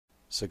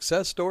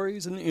Success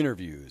stories and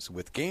interviews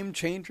with game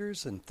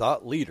changers and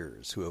thought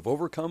leaders who have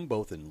overcome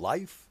both in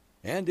life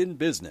and in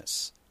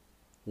business.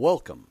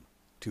 Welcome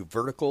to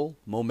Vertical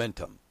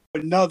Momentum.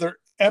 Another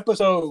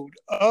episode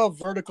of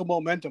Vertical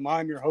Momentum.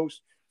 I'm your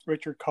host,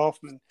 Richard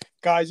Kaufman.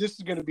 Guys, this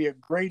is going to be a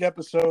great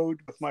episode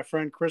with my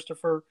friend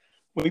Christopher.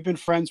 We've been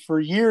friends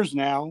for years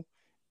now,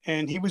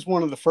 and he was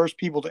one of the first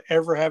people to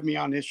ever have me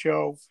on his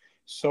show.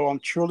 So I'm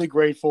truly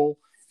grateful.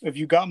 If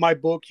you got my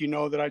book, you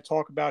know that I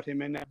talk about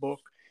him in that book.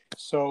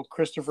 So,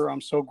 Christopher,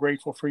 I'm so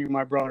grateful for you,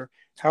 my brother.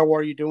 How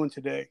are you doing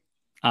today?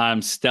 I'm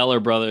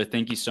stellar, brother.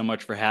 Thank you so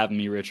much for having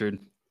me, Richard.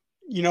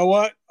 You know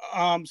what?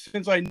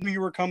 Since I knew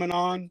you were coming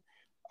on,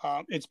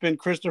 it's been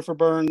Christopher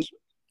Burns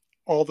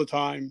all the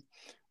time.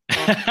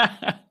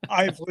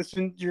 I've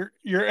listened your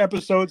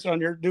episodes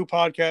on your new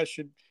podcast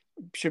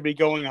should be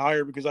going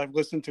higher because I've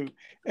listened to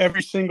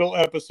every single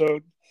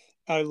episode.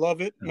 I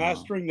love it.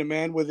 Mastering the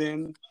Man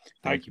Within.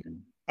 Thank you.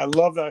 I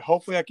love that.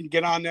 Hopefully I can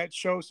get on that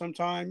show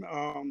sometime.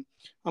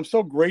 I'm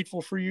so grateful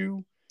for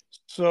you.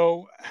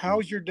 So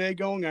how's your day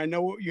going? I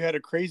know you had a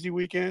crazy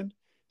weekend.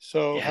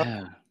 So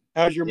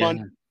how's your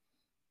Monday?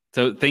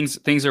 So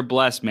things are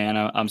blessed, man.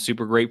 I'm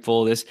super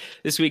grateful. This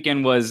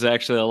weekend was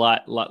actually a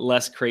lot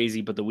less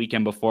crazy, but the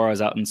weekend before I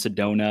was out in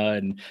Sedona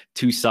and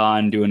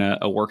Tucson doing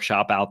a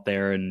workshop out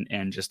there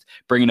and just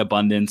bringing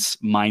abundance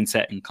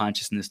mindset and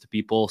consciousness to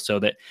people so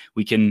that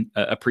we can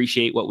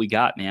appreciate what we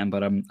got, man.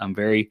 But I'm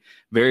very,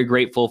 very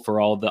grateful for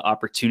all the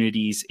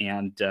opportunities.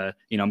 And,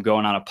 I'm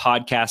going on a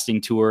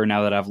podcasting tour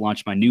now that I've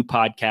launched my new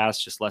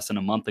podcast just less than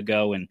a month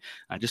ago. And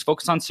I just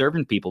focus on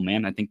serving people,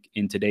 man. I think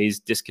in today's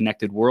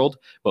disconnected world,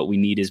 what we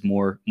need is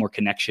more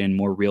connection,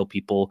 more real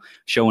people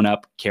showing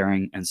up,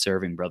 caring, and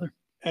serving, brother.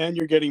 And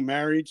you're getting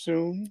married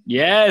soon?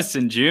 Yes,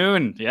 in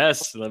June.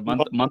 Yes, a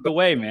month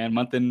away, man.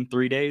 Month and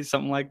 3 days,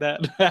 something like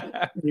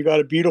that. You got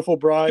a beautiful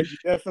bride. You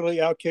definitely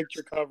outkicked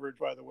your coverage,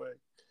 by the way.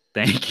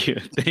 Thank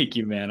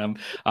you, man.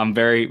 I'm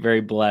very, very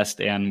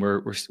blessed, and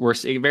we're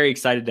very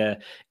excited to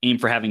aim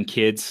for having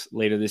kids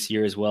later this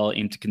year as well.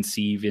 Aim to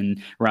conceive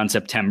in around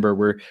September.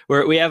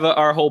 We have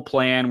our whole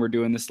plan. We're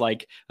doing this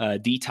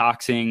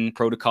detoxing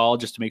protocol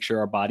just to make sure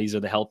our bodies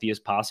are the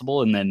healthiest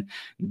possible, and then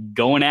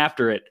going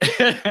after it.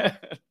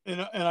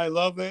 and I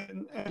love it.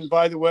 And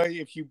by the way,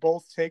 if you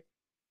both take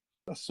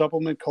a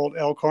supplement called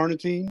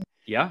L-carnitine,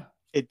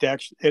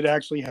 it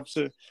actually helps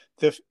to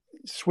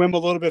swim a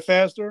little bit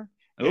faster.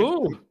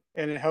 Ooh.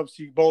 And it helps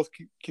you both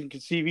can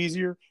conceive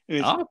easier. And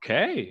it's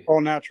okay.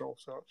 All natural.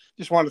 So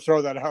just wanted to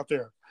throw that out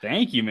there.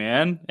 Thank you,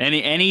 man.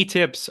 Any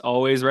tips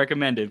always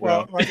recommended,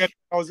 bro. Well,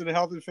 I was in the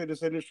health and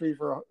fitness industry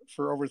for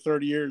over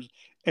 30 years.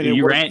 And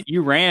you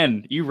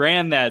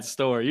ran that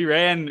store. You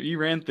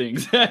ran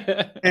things.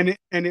 and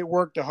it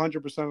worked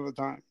 100% of the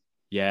time.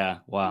 Yeah.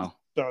 Wow.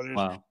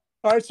 Wow.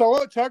 All right.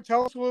 So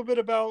tell us a little bit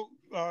about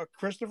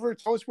Christopher.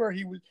 Tell us where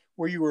you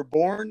were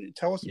born.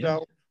 Tell us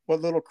about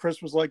what little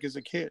Chris was like as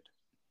a kid.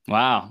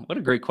 Wow, what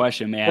a great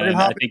question, man. We're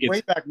gonna hop in the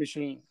Wayback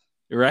Machine.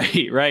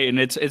 Right, and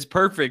it's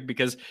perfect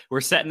because we're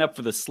setting up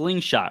for the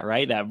slingshot,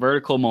 right? That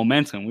vertical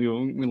momentum.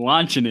 We're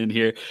launching in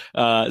here.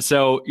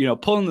 So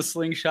pulling the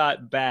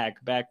slingshot back,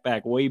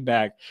 way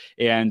back,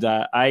 and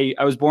I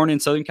was born in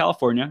Southern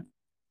California.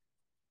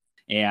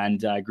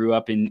 And I grew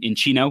up in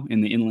Chino in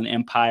the Inland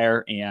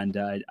Empire, and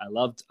I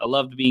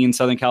loved being in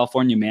Southern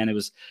California, man. It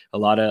was a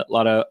lot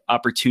of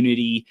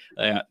opportunity,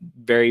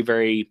 very,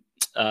 very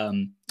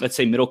let's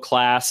say middle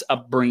class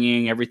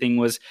upbringing. Everything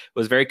was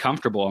very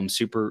comfortable. I'm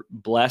super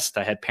blessed.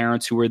 I had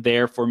parents who were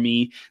there for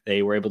me.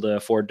 They were able to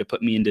afford to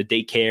put me into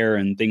daycare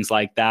and things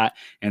like that.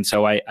 And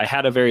so I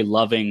had a very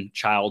loving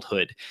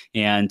childhood.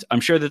 And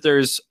I'm sure that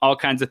there's all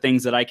kinds of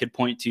things that I could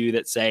point to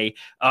that say,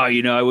 oh,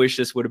 I wish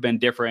this would have been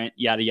different,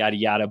 yada, yada,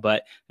 yada.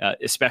 But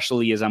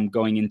especially as I'm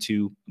going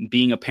into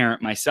being a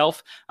parent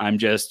myself, I'm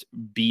just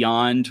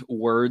beyond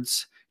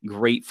words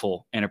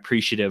grateful and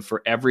appreciative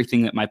for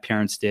everything that my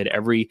parents did.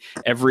 Every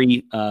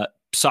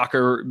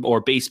soccer or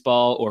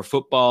baseball or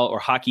football or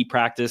hockey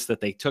practice that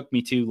they took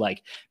me to,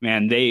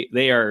 man,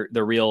 they are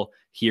the real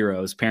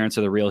heroes. Parents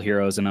are the real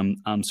heroes, and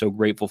I'm so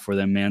grateful for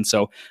them, man.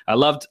 So I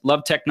loved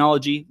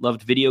technology,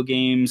 loved video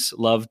games,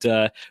 loved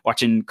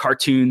watching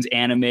cartoons,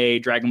 anime,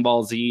 Dragon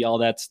Ball Z, all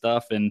that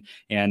stuff, and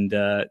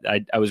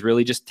I was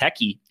really just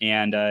techie.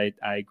 And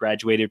I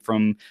graduated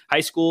from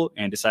high school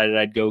and decided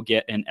I'd go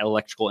get an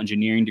electrical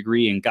engineering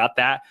degree, and got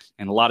that.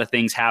 And a lot of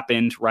things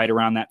happened right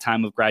around that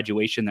time of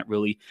graduation that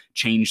really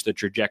changed the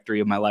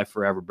trajectory of my life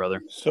forever,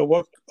 brother.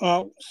 So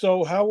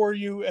so how were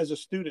you as a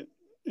student?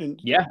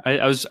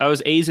 I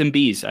was A's and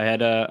B's.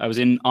 I was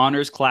in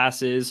honors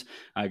classes.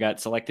 I got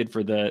selected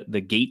for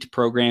the GATE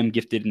program,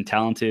 Gifted and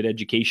Talented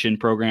Education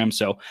program.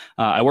 So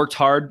I worked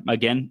hard.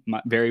 Again,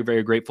 very,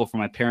 very grateful for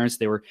my parents.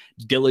 They were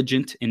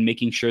diligent in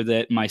making sure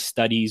that my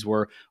studies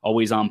were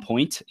always on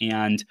point.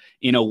 And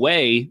in a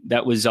way,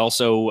 that was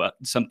also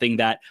something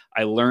that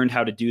I learned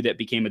how to do that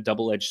became a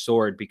double-edged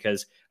sword,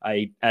 because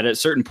at a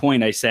certain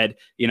point, I said,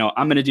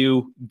 I'm going to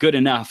do good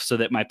enough so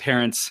that my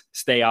parents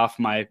stay off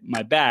my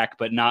back,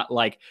 but not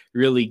like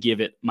really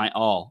give it my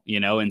all,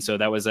 And so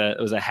it was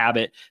a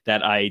habit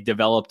that I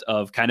developed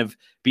of kind of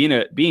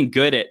being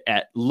good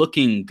at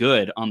looking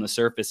good on the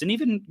surface, and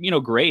even,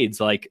 grades.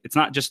 Like, it's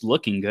not just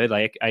looking good.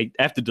 Like, I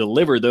have to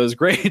deliver those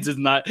grades. It's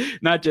not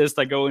just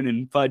I go in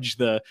and fudge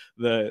the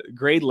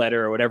grade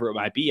letter or whatever it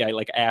might be. I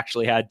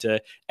actually had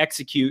to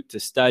execute, to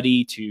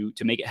study, to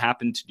make it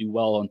happen, to do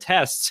well on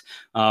tests.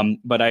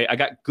 But I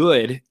got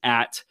good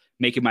at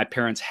making my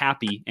parents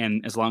happy.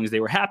 And as long as they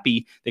were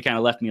happy, they kind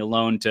of left me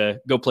alone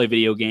to go play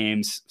video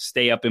games,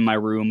 stay up in my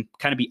room,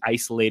 kind of be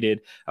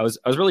isolated. I was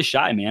really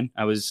shy, man.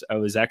 I was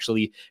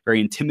actually very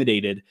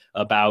intimidated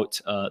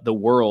about the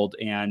world,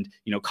 and,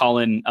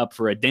 calling up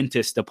for a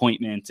dentist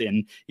appointment,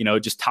 and,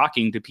 just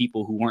talking to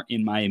people who weren't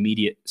in my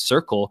immediate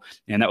circle.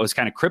 And that was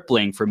kind of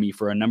crippling for me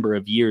for a number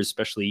of years,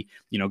 especially,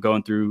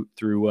 going through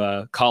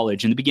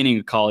college, in the beginning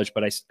of college.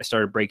 But I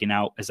started breaking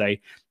out as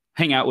I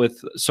hang out with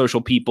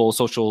social people,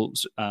 social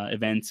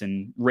events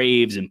and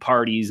raves and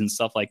parties and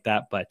stuff like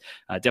that. But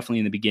definitely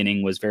in the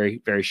beginning was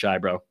very, very shy,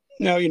 bro.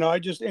 No, I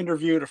just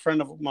interviewed a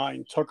friend of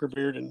mine, Tucker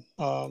Bearden.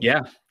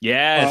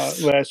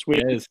 Yes. Last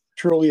week. Yes.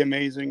 Truly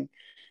amazing.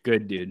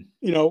 Good dude.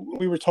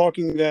 We were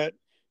talking that,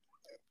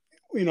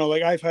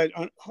 like I've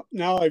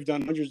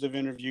done hundreds of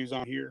interviews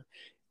on here.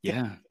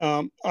 Yeah.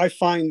 I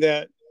find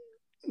that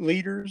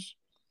leaders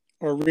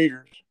are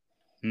readers.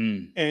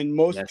 And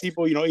most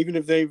people, even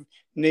if they've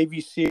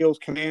Navy SEALs,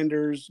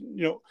 commanders,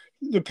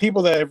 the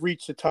people that have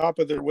reached the top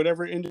of their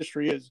whatever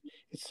industry is,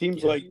 it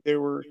seems like they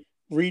were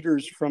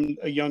readers from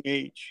a young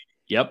age.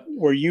 Yep.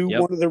 Were you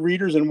one of the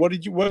readers? And what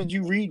did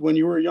you read when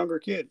you were a younger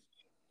kid?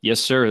 Yes,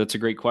 sir. That's a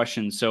great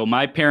question. So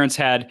my parents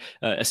had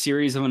a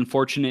series of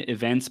unfortunate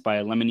events by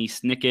Lemony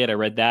Snicket. I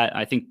read that.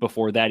 I think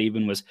before that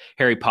even was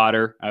Harry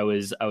Potter. I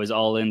was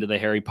all into the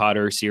Harry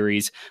Potter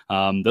series.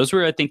 Those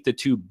were, I think, the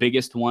two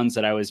biggest ones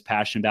that I was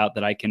passionate about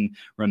that I can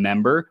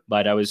remember.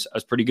 But I was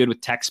pretty good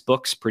with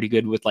textbooks, pretty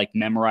good with like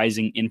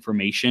memorizing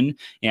information,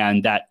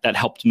 and that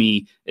helped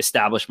me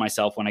establish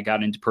myself when I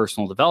got into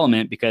personal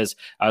development, because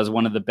I was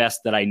one of the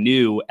best that I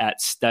knew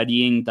at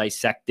studying,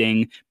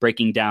 dissecting,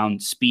 breaking down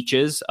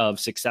speeches of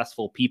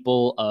successful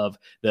people.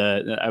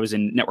 I was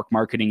in network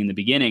marketing in the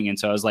beginning, and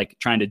so I was like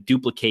trying to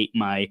duplicate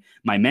my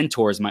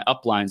mentors, my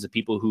uplines, the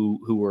people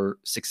who were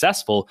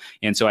successful.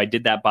 And so I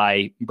did that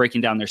by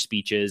breaking down their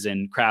speeches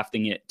and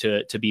crafting it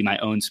to be my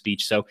own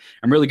speech. So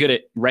I'm really good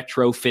at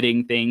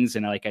retrofitting things,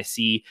 and I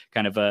see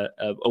kind of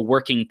a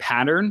working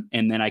pattern,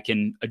 and then I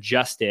can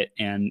adjust it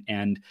and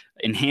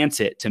enhance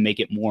it to make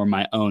it more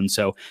my own.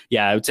 So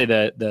yeah, I would say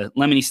the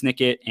Lemony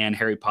Snicket and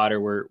Harry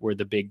Potter were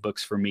the big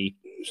books for me.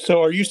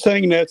 So are you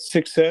saying that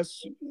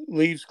success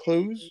leaves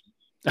clues?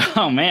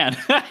 Oh man.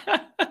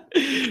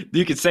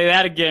 You could say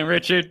that again,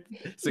 Richard.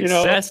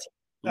 Success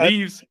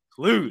leaves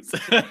clues.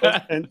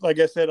 And like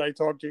I said, I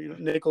talked to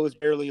Nicholas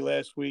Bailey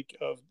last week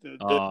of the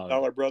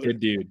Dollar Brothers. Good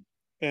dude.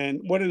 And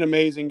what an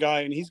amazing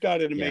guy. And he's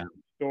got an amazing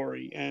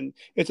story. And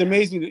it's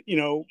amazing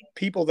that,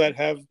 people that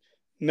have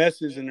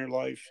messes in their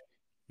life,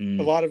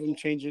 a lot of them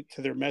change it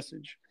to their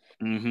message.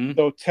 Mm-hmm.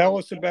 So tell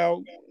us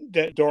about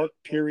that dark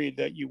period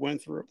that you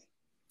went through.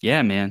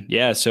 Yeah, man.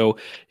 Yeah. So,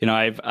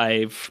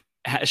 I've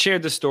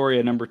shared the story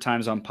a number of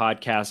times on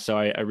podcasts. So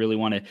I really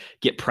want to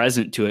get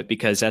present to it,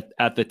 because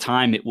at the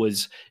time it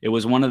was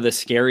one of the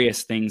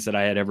scariest things that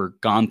I had ever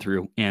gone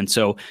through. And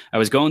so I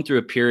was going through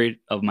a period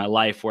of my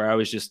life where I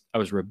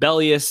was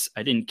rebellious.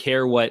 I didn't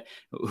care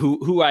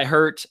who I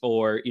hurt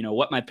or,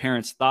 what my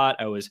parents thought.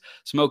 I was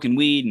smoking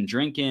weed and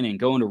drinking and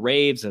going to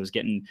raves. I was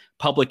getting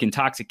public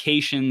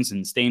intoxications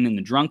and staying in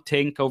the drunk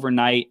tank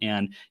overnight.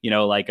 And,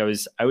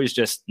 I was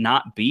just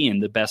not being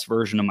the best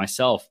version of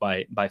myself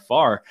by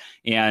far.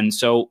 And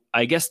so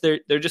I guess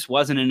there just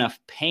wasn't enough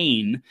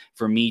pain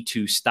for me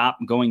to stop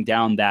going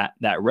down that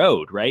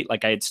road, right?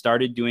 Like, I had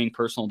started doing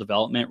personal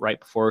development right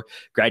before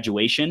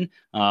graduation,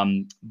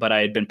 but I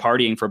had been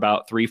partying for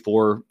about 3,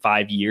 4,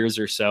 5 years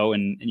or so,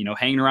 and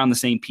hanging around the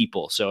same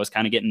people. So I was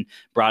kind of getting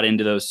brought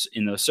into those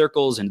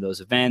circles, into those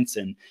events,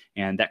 and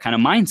that kind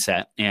of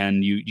mindset.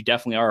 And you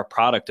definitely are a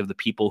product of the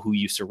people who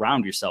you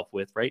surround yourself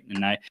with, right?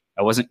 And I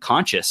wasn't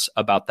conscious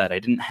about that. I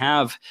didn't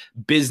have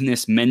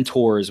business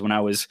mentors when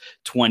I was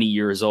 20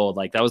 years old.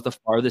 Like, that was the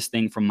farthest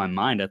thing from my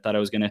mind. I thought I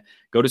was going to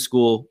go to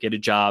school, get a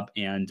job,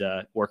 and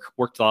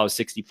work till I was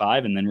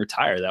 65 and then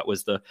retire. That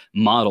was the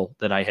model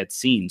that I had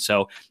seen.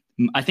 So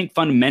I think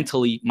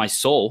fundamentally my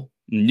soul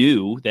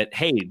knew that,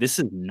 hey, this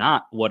is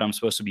not what I'm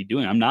supposed to be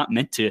doing. I'm not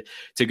meant to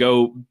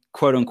go,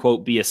 quote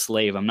unquote, be a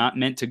slave. I'm not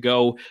meant to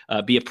go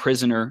be a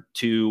prisoner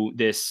to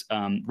this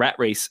rat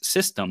race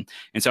system.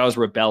 And so I was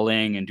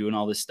rebelling and doing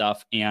all this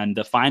stuff. And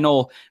the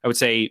final, I would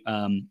say,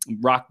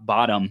 rock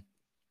bottom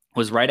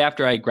was right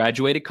after I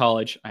graduated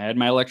college. I had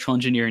my electrical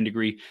engineering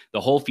degree,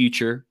 the whole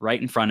future right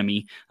in front of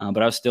me,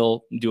 but I was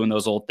still doing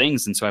those old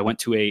things. And so I went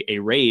to a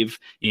rave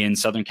in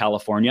Southern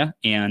California,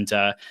 and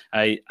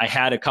I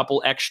had a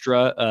couple extra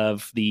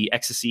of the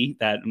ecstasy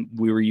that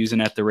we were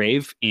using at the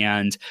rave.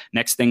 And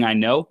next thing I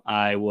know,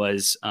 I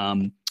was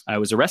I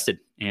was arrested,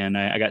 and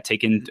I got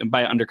taken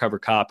by an undercover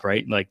cop,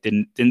 right? Like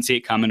didn't see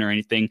it coming or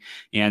anything.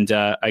 And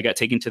I got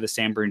taken to the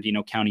San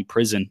Bernardino County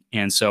Prison.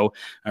 And so,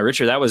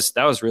 Richard, that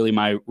was really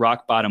my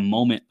rock bottom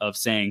moment of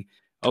saying,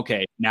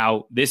 okay,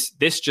 now this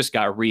just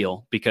got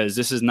real, because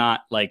this is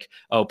not like,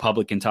 oh,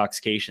 public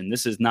intoxication.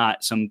 This is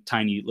not some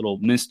tiny little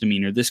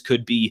misdemeanor. This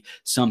could be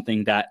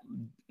something that,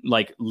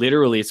 like,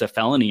 literally it's a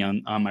felony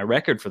on my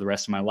record for the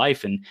rest of my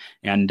life.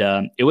 And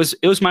it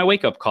was my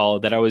wake up call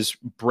that I was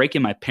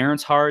breaking my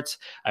parents' hearts.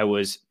 I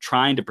was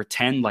trying to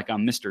pretend like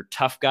I'm Mr.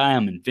 Tough Guy.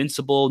 I'm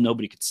invincible.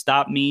 Nobody could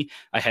stop me.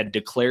 I had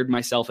declared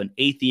myself an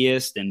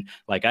atheist, and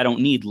like, I don't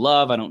need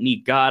love. I don't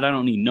need God. I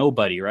don't need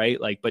nobody. Right.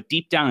 Like, but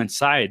deep down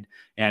inside,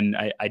 and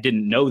I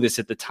didn't know this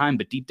at the time,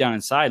 but deep down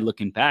inside,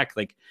 looking back,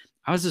 like,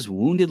 I was this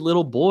wounded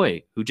little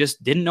boy who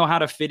just didn't know how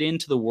to fit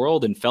into the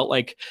world, and felt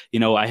like,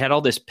 I had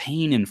all this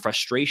pain and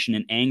frustration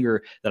and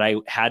anger that I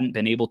hadn't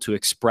been able to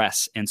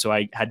express. And so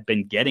I had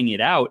been getting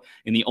it out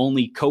in the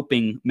only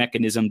coping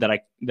mechanism that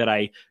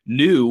I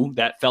knew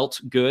that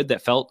felt good,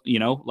 that felt,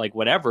 like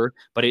whatever,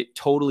 but it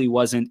totally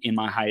wasn't in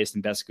my highest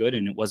and best good.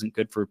 And it wasn't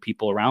good for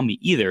people around me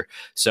either.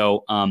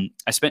 So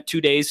I spent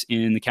 2 days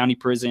in the county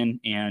prison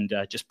and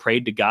just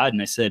prayed to God.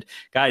 And I said,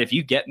 God, if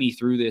you get me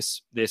through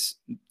this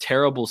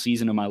terrible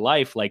season of my life,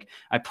 like,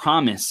 I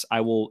promise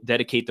I will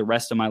dedicate the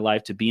rest of my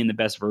life to being the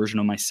best version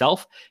of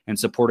myself and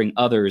supporting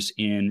others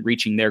in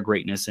reaching their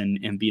greatness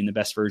and being the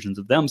best versions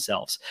of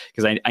themselves.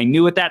 Because I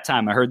knew at that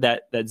time, I heard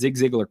that Zig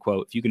Ziglar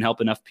quote, if you can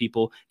help enough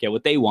people get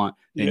what they want,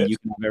 then you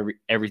can have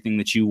everything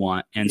that you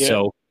want. And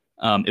so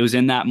it was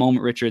in that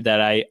moment, Richard,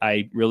 that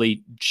I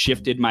really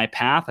shifted my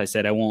path. I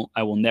said, I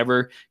will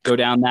never go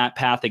down that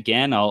path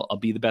again. I'll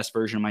be the best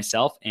version of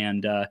myself.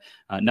 And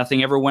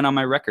nothing ever went on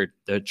my record.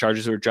 The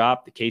charges were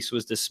dropped. The case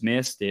was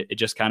dismissed. It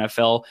just kind of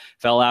fell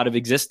out of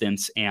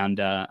existence.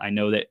 And I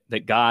know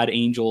that God,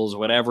 angels,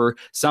 whatever,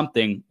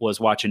 something was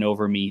watching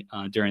over me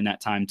during that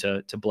time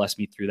to bless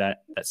me through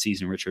that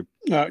season, Richard.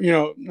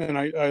 And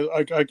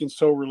I can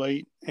so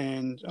relate.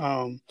 And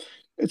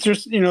it's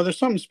just, there's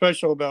something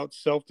special about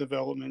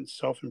self-development,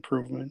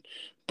 self-improvement.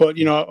 But,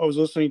 I was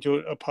listening to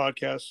a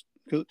podcast,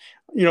 because,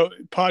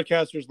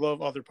 podcasters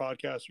love other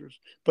podcasters,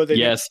 but they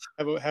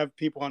have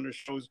people on their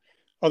shows,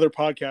 other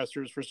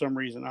podcasters, for some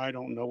reason. I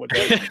don't know what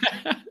that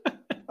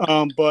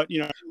is. But,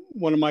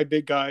 one of my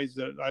big guys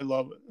that I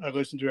love, I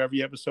listen to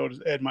every episode,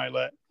 is Ed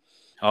Milet.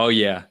 Oh,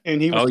 yeah. And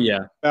he was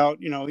about,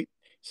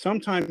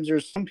 sometimes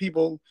there's some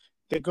people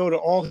that go to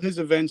all his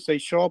events, they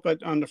show up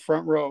on the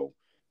front row,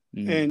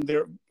 and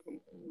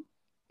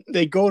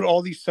they go to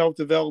all these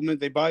self-development,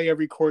 they buy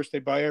every course, they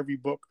buy every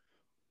book,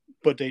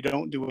 but they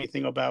don't do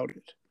anything about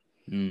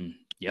it.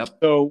 Yep.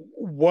 So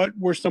what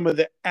were some of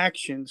the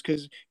actions?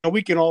 Because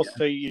we can all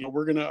say,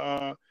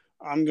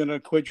 I'm going to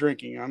quit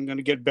drinking, I'm going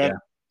to get better.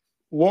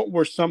 What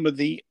were some of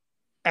the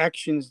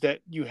actions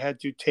that you had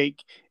to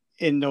take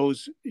in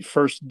those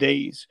first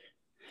days?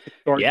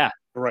 Yeah.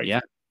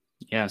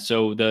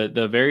 So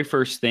the very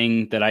first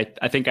thing that I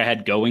think I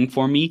had going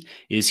for me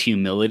is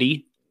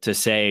humility, to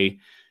say,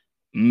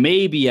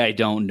 maybe I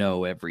don't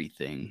know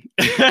everything,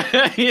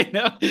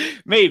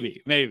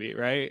 maybe.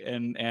 Right.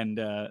 And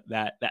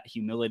that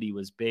humility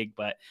was big.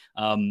 But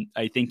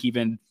I think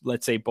even,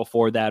 let's say,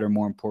 before that, or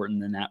more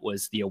important than that,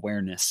 was the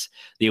awareness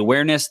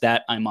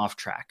that I'm off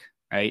track.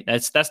 Right.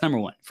 That's number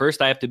one.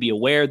 First, I have to be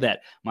aware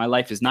that my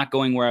life is not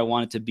going where I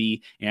want it to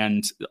be.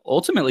 And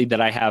ultimately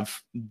that I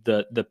have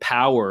the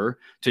power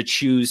to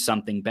choose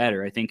something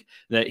better. I think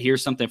that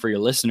here's something for your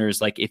listeners.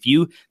 Like, if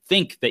you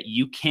think that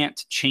you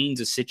can't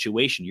change a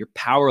situation, you're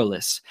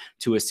powerless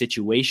to a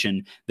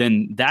situation,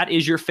 then that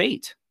is your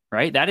fate.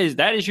 Right. That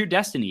is your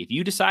destiny. If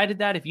you decided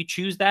that, if you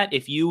choose that,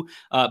 if you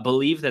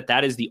believe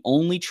that is the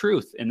only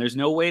truth, and there's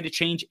no way to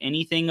change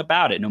anything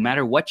about it, no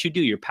matter what you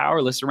do, you're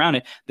powerless around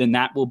it, then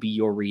that will be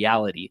your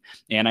reality.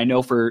 And I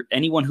know for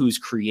anyone who's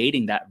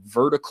creating that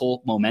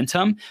vertical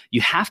momentum,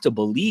 you have to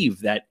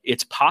believe that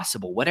it's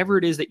possible. Whatever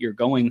it is that you're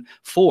going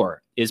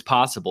for is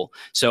possible.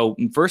 So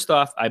first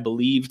off, I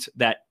believed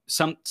that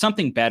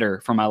something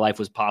better for my life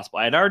was possible.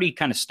 I had already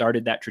kind of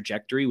started that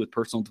trajectory with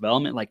personal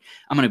development. Like,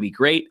 I'm going to be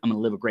great. I'm going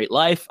to live a great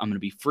life. I'm going to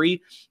be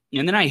free.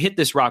 And then I hit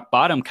this rock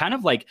bottom, kind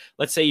of like,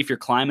 let's say if you're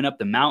climbing up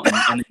the mountain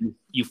and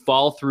you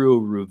fall through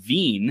a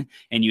ravine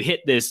and you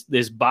hit this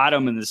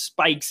bottom and the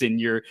spikes and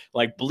you're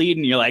like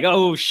bleeding. You're like,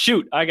 oh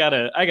shoot, I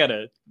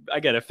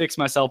gotta fix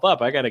myself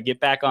up. I gotta get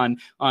back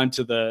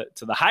onto the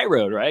high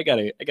road, right?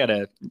 I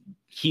gotta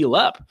heal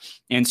up.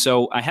 And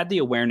so I had the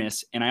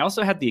awareness, and I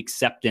also had the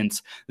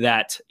acceptance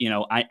that,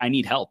 I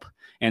need help.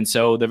 And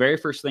so the very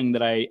first thing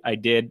that I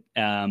did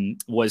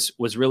was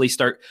really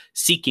start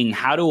seeking,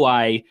 how do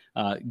I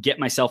get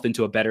myself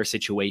into a better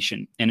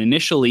situation? And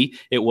initially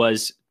it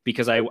was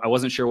because I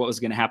wasn't sure what was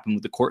going to happen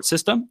with the court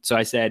system. So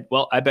I said,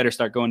 well, I better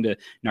start going to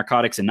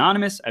Narcotics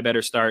Anonymous. I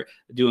better start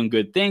doing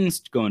good things,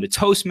 going to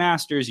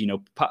Toastmasters,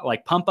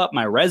 pump up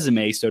my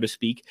resume, so to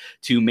speak,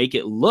 to make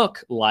it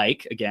look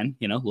like, again,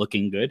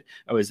 looking good.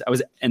 I was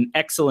an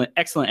excellent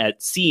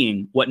at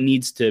seeing what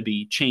needs to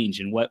be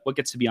changed and what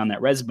gets to be on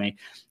that resume.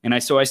 And I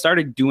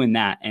started doing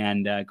that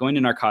and going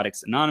to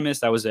Narcotics Anonymous.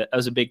 That was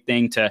a big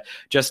thing to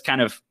just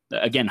kind of,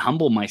 again,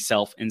 humble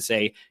myself and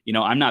say,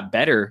 I'm not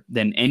better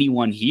than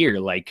anyone here.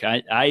 Like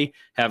I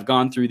have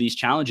gone through these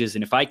challenges,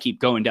 and if I keep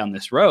going down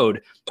this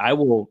road, I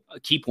will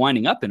keep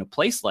winding up in a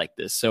place like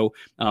this. So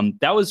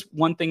that was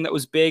one thing that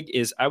was big.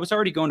 Is I was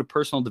already going to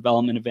personal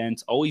development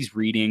events, always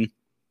reading.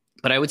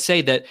 But I would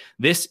say that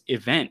this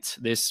event,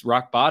 this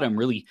rock bottom,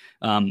 really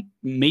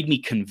made me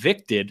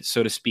convicted,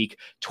 so to speak,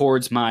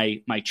 towards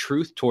my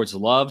truth, towards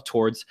love,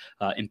 towards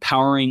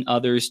empowering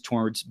others,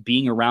 towards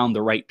being around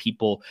the right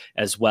people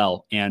as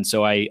well. And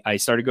so I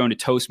started going to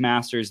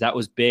Toastmasters. That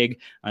was big.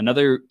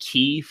 Another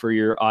key for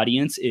your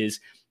audience is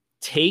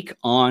take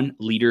on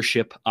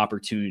leadership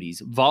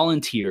opportunities,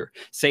 volunteer,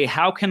 say,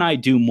 how can I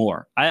do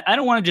more? I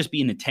don't want to just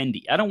be an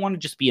attendee. I don't want to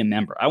just be a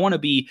member. I want to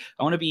be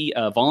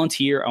a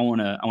volunteer. I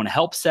want to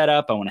help set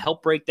up. I want to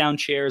help break down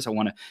chairs. I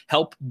want to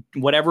help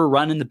whatever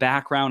run in the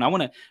background. I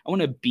want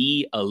to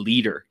be a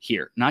leader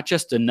here, not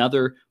just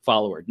another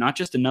follower, not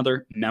just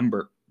another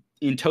member.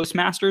 In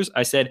Toastmasters,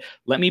 I said,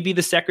 let me be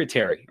the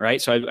secretary, right?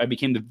 So I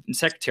became the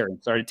secretary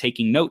and started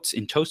taking notes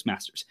in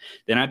Toastmasters.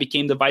 Then I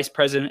became the vice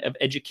president of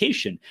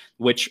education,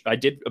 which I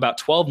did about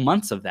 12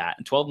 months of that,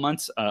 12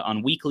 months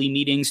on weekly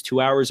meetings, 2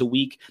 hours a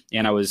week.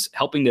 And I was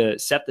helping to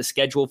set the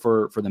schedule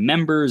for the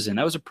members. And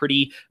that was a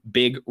pretty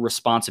big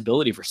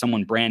responsibility for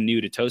someone brand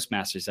new to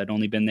Toastmasters. I'd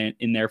only been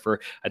in there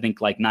for, I think,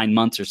 like 9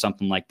 months or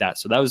something like that.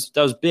 So that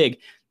was big.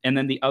 And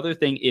then the other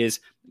thing is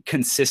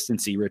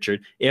consistency,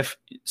 Richard. If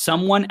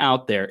someone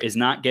out there is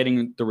not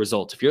getting the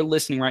results, if you're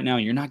listening right now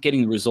and you're not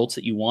getting the results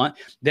that you want,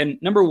 then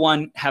number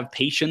one, have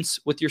patience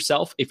with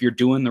yourself if you're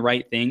doing the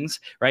right things,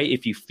 right?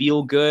 If you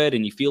feel good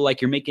and you feel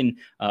like you're making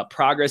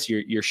progress,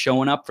 you're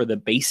showing up for the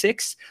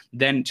basics,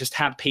 then just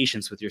have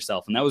patience with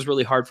yourself. And that was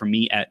really hard for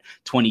me at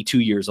 22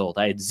 years old.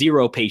 I had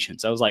zero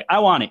patience. I was like, I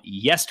want it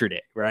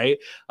yesterday, right?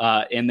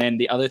 And then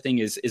the other thing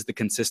is the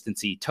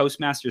consistency.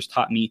 Toastmasters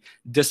taught me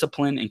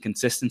discipline and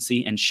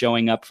consistency and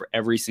showing up for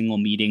every single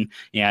meeting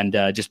and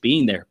just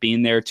being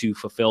there to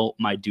fulfill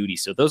my duty.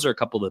 So those are a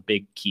couple of the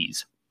big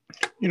keys.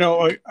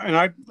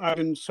 I've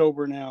been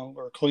sober now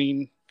or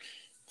clean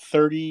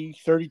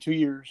 32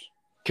 years.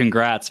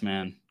 Congrats,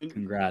 man.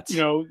 Congrats.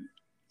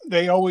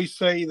 They always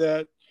say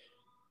that,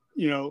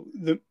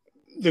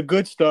 the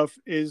good stuff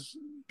is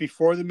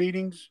before the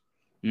meetings,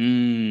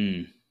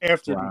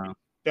 after the meetings.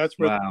 That's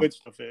where the good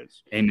stuff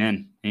is.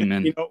 Amen.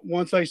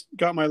 Once I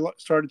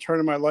started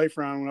turning my life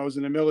around when I was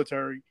in the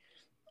military,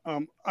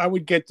 I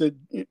would get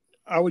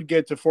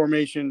to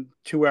formation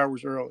 2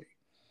 hours early.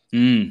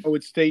 I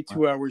would stay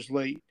 2 hours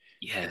late.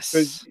 Yes.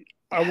 Because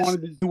I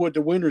wanted to do what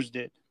the winners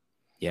did.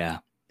 Yeah.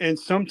 And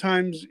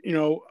sometimes,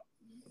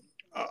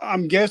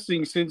 I'm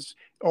guessing since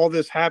all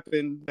this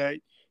happened that,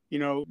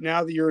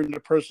 now that you're in the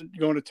person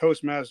going to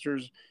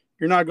Toastmasters,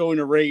 you're not going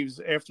to raves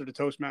after the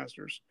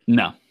Toastmasters.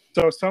 No.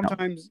 So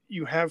sometimes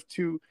you have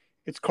to,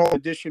 it's called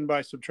addition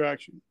by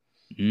subtraction.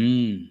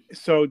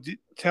 So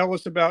tell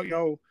us about,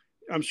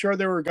 I'm sure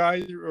there were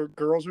guys or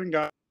girls and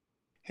guys,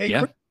 hey,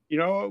 yeah.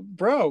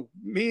 Bro,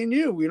 me and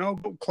you,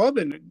 go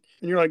clubbing. And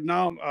you're like,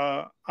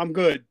 no, I'm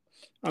good.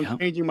 I'm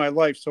changing my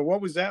life. So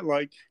what was that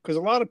like? Because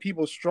a lot of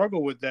people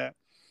struggle with that,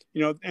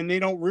 and they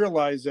don't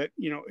realize that,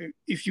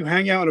 if you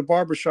hang out in a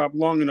barbershop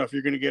long enough,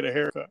 you're going to get a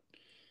haircut.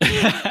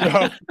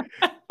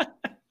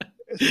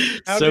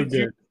 So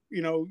good.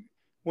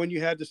 When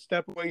you had to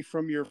step away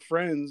from your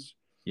friends,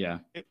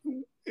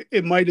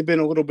 it might have been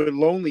a little bit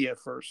lonely at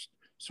first.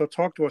 So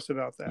talk to us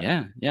about that.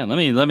 Yeah.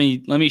 Let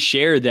me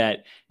share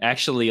that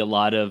actually a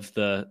lot of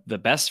the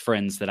best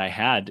friends that I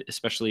had,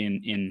 especially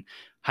in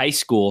high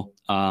school,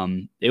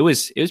 it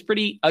was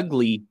pretty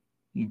ugly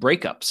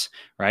breakups,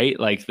 right?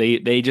 Like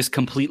they just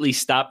completely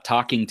stopped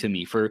talking to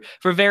me for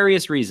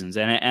various reasons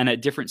and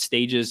at different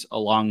stages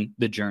along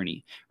the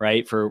journey,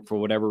 right? For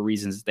whatever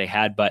reasons they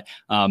had. But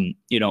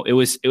it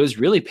was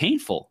really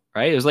painful.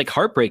 Right. It was like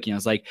heartbreaking. I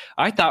was like,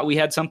 I thought we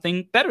had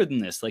something better than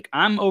this. Like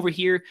I'm over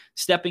here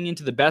stepping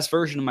into the best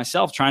version of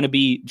myself, trying to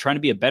be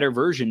a better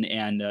version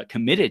and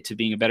committed to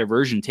being a better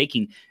version,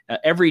 taking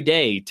every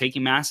day,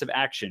 taking massive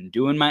action,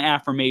 doing my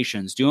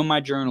affirmations, doing my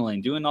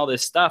journaling, doing all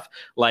this stuff.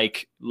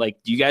 Like, do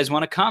you guys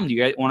want to come? Do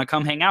you guys want to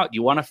come hang out? Do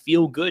you want to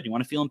feel good? Do you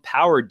want to feel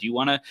empowered? Do you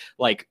want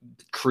to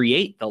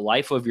create the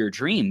life of your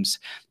dreams?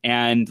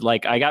 And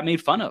I got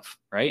made fun of.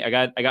 Right. I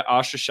got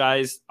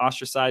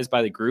ostracized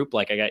by the group.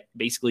 Like I got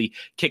basically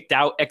kicked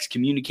out,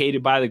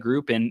 excommunicated by the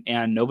group and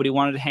nobody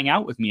wanted to hang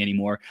out with me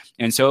anymore.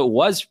 And so it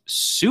was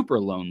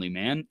super lonely,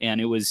 man. And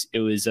it was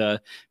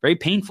very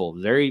painful,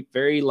 very,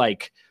 very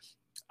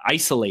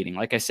isolating.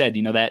 Like I said,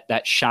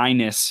 that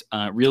shyness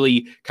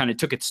really kind of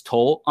took its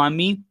toll on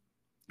me.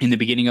 in the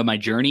beginning of my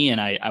journey,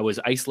 and I was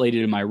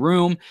isolated in my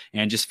room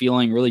and just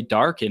feeling really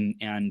dark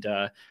and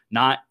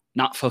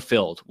not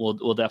fulfilled.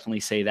 We'll definitely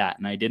say that.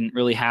 And I didn't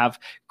really have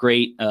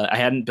great. I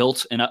hadn't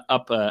built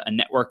up a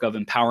network of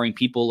empowering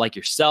people like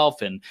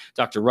yourself and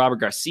Dr. Robert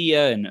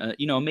Garcia and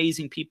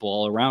amazing people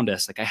all around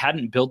us. Like I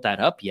hadn't built that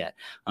up yet.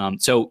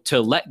 So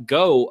to let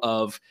go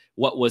of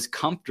what was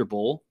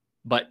comfortable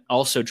but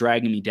also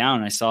dragging me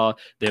down. I saw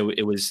that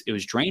it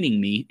was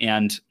draining me,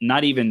 and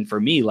not even for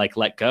me, like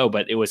let go,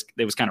 but it was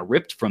kind of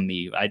ripped from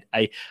me.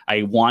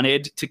 I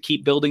wanted to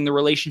keep building the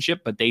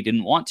relationship, but they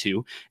didn't want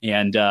to.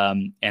 And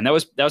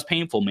that was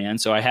painful, man.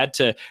 So I had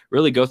to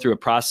really go through a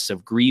process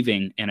of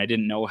grieving, and I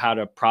didn't know how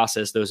to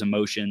process those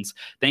emotions.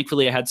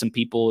 Thankfully, I had some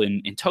people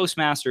in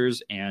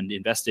Toastmasters and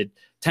invested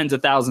tens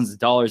of thousands of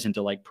dollars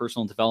into like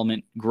personal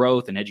development,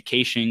 growth, and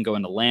education,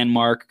 going to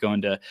Landmark,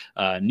 going to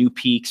New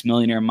Peaks,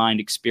 Millionaire Mind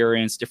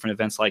Experience, different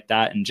events like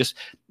that, and just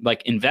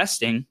like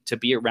investing to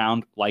be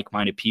around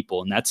like-minded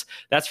people. And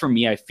that's for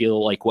me, I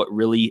feel like what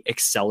really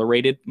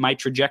accelerated my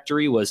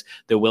trajectory was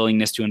the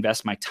willingness to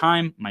invest my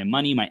time, my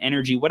money, my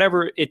energy,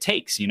 whatever it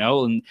takes,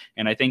 And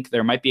I think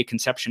there might be a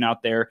conception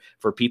out there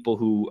for people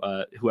who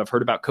have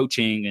heard about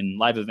coaching and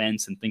live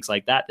events and things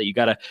like that you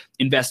got to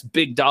invest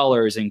big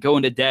dollars and go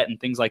into debt and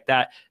things like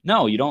that.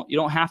 No, you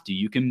don't have to.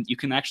 You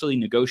can actually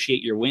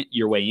negotiate your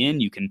way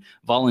in. You can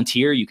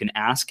volunteer. You can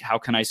ask, how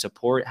can I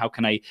support? How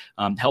can I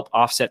help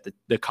offset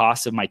the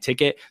cost of my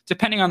ticket?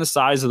 Depending on the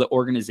size of the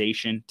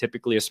organization,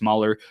 typically a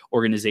smaller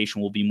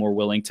organization will be more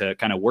willing to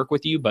kind of work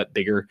with you, but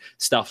bigger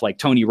stuff like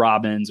Tony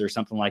Robbins or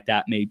something like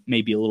that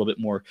may be a little bit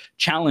more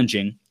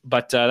challenging.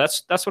 But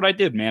that's what I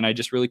did, man. I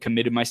just really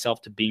committed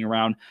myself to being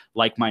around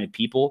like-minded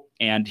people.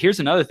 And here's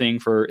another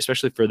thing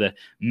especially for the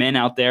men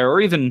out there,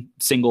 or even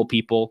single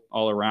people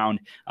all around.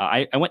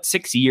 I went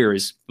 6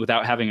 years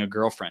without having a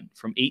girlfriend,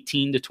 from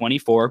 18 to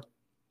 24.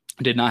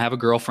 Did not have a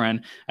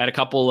girlfriend. I had a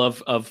couple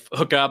of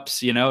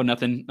hookups,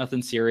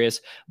 nothing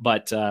serious,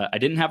 but I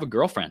didn't have a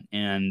girlfriend.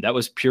 And that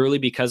was purely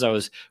because I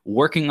was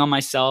working on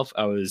myself.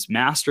 I was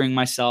mastering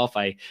myself.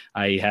 I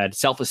had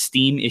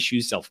self-esteem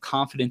issues,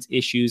 self-confidence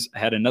issues. I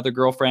had another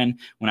girlfriend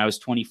when I was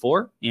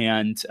 24,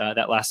 and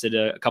that lasted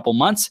a couple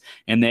months,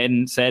 and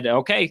then said,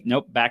 okay,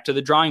 nope, back to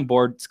the drawing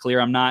board. It's clear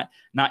I'm not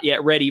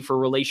yet ready for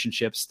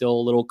relationships, still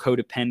a little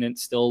codependent,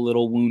 still a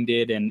little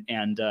wounded,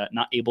 and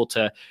not able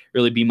to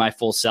really be my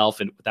full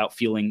self and without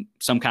feeling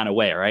some kind of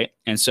way, right?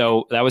 And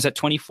so that was at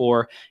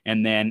 24.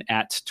 And then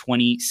at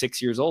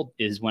 26 years old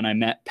is when I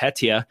met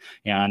Petya.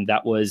 And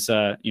that was,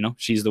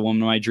 she's the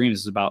woman of my dreams.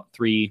 It was about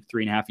three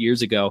and a half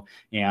years ago.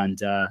 And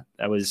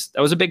that was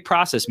a big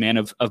process, man,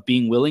 of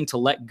being willing to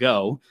let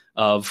go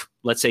of,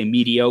 let's say,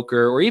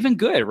 mediocre or even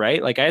good,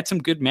 right? Like I had some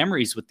good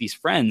memories with these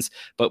friends,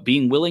 but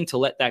being willing to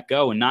let that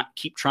go and not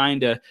keep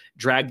trying to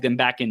drag them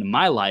back into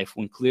my life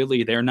when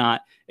clearly they're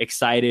not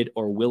excited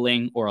or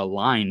willing or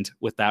aligned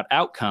with that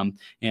outcome.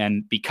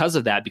 And because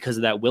of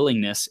that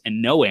willingness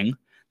and knowing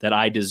that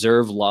I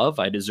deserve love,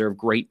 I deserve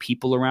great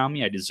people around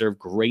me, I deserve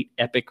great,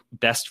 epic,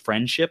 best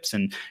friendships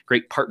and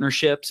great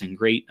partnerships and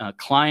great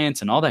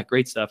clients and all that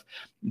great stuff,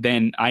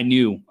 then I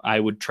knew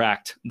I would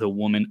attract the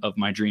woman of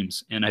my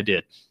dreams. And I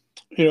did.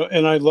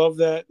 And I love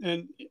that.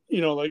 And,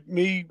 like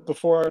me,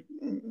 before I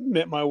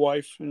met my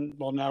wife, and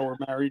now we're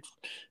married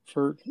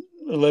for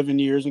 11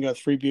 years and got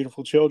 3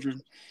 beautiful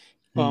children.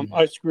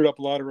 I screwed up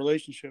a lot of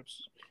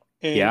relationships.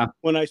 And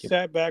when I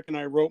sat back and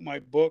I wrote my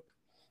book,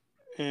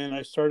 and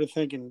I started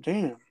thinking,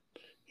 damn,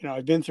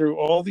 I've been through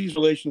all these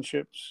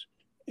relationships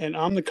and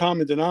I'm the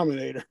common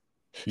denominator.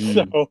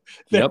 So,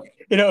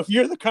 if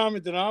you're the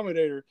common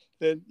denominator,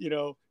 then,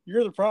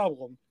 you're the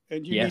problem,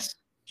 and you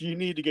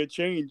need to get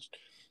changed.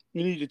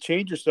 You need to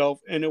change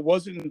yourself. And it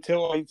wasn't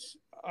until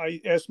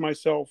I asked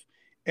myself,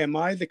 am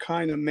I the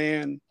kind of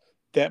man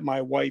that my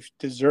wife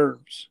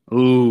deserves?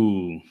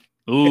 Ooh.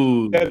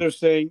 Instead of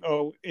saying,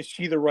 oh, is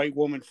she the right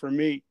woman for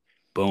me?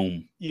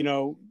 Boom.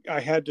 I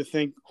had to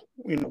think,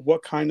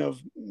 what kind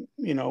of,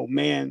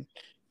 man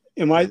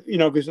am I,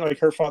 because like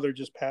her father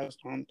just passed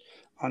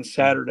on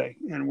Saturday,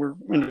 and we're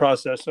in the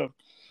process of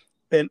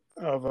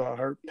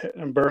her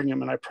burying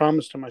him. And I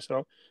promised to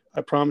myself, I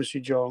promise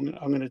you, Joe,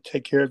 I'm going to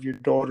take care of your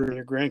daughter and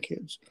your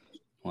grandkids.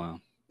 Wow.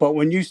 But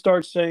when you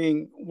start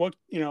saying,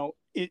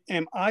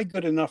 am I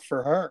good enough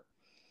for her?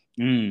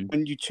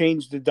 When you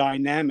change the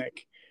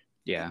dynamic,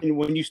 and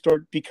when you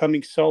start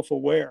becoming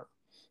self-aware,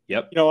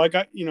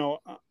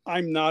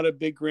 I'm not a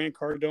big Grant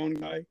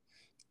Cardone guy,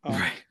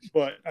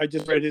 but I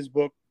just read his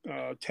book,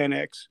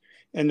 10X.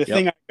 And the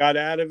thing I got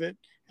out of it,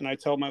 and I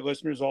tell my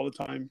listeners all the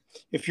time,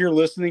 if you're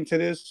listening to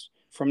this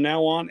from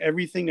now on,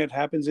 everything that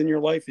happens in your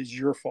life is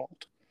your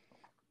fault.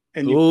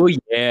 And when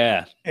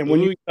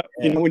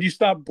you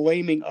stop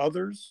blaming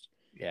others,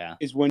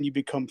 is when you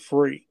become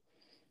free.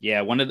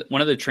 Yeah, one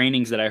of the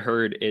trainings that I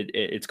heard,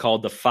 it's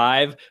called the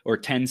 5 or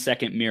 10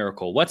 second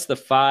miracle. What's the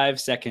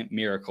 5-second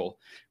miracle?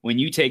 When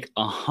you take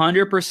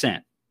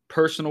 100%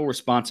 personal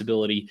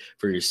responsibility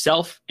for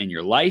yourself and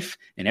your life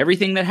and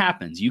everything that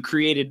happens, you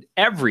created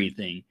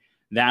everything.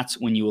 That's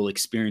when you will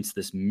experience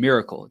this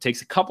miracle. It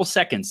takes a couple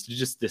seconds to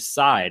just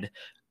decide,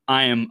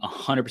 I am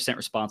 100%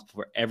 responsible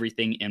for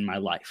everything in my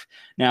life.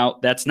 Now,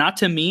 that's not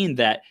to mean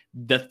that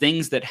the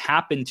things that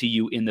happened to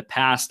you in the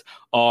past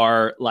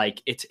are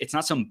like, it's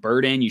not some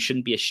burden. You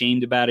shouldn't be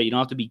ashamed about it. You don't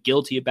have to be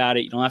guilty about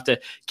it. You don't have to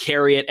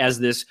carry it as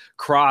this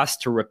cross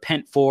to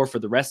repent for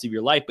the rest of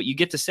your life. But you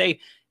get to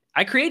say,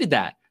 I created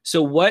that.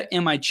 So what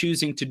am I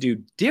choosing to do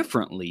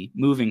differently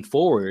moving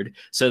forward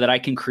so that I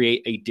can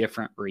create a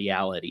different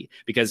reality?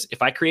 Because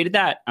if I created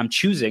that, I'm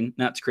choosing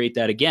not to create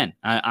that again.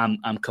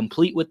 I'm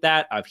complete with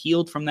that. I've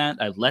healed from that.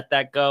 I've let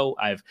that go.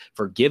 I've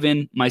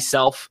forgiven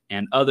myself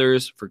and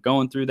others for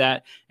going through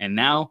that. And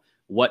now,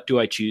 what do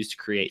I choose to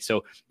create?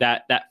 So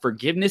that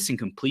forgiveness and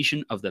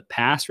completion of the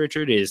past,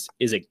 Richard, is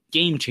a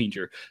game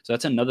changer. So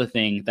that's another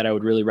thing that I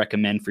would really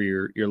recommend for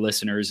your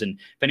listeners. And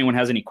if anyone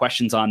has any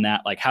questions on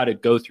that, like how to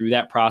go through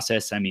that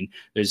process, I mean,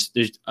 there's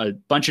a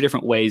bunch of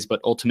different ways, but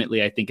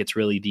ultimately I think it's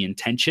really the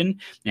intention,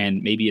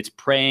 and maybe it's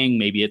praying,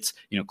 maybe it's,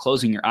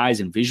 closing your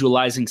eyes and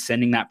visualizing,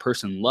 sending that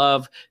person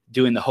love,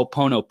 doing the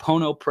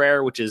Ho'oponopono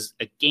prayer, which is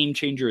a game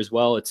changer as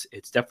well. It's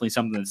definitely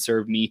something that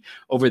served me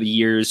over the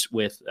years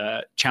with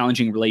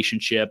challenging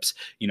relationships,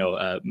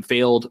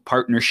 failed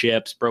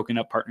partnerships, broken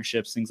up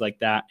partnerships, things like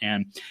that.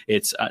 And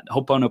it's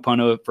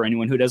Ho'oponopono, for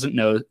anyone who doesn't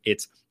know,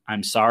 it's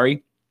I'm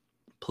sorry,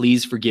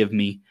 please forgive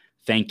me,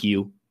 thank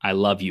you, I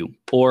love you.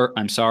 Or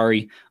I'm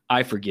sorry,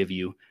 I forgive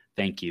you,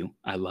 thank you,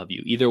 I love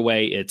you. Either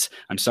way, it's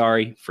I'm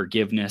sorry,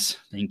 forgiveness,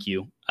 thank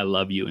you, I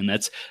love you. And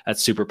that's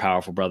super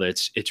powerful, brother.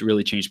 It's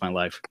really changed my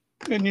life.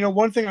 And,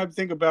 one thing I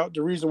think about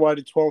the reason why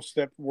the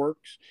 12-step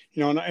works,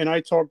 and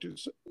I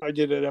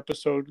did an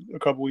episode a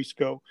couple weeks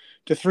ago,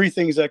 the 3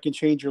 things that can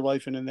change your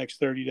life in the next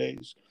 30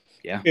 days.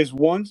 Yeah.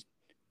 One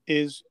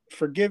is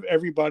forgive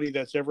everybody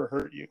that's ever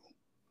hurt you.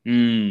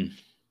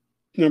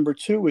 Number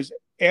 2 is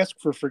ask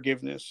for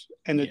forgiveness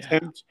and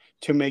attempt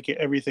to make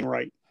everything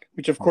right,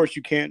 which of course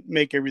you can't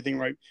make everything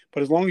right,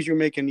 but as long as you're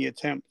making the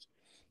attempt.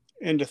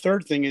 And the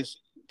 3rd thing is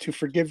to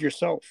forgive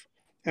yourself.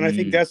 And I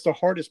think that's the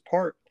hardest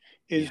part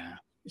is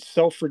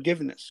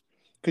self-forgiveness,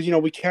 because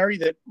we carry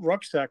that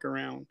rucksack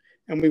around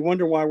and we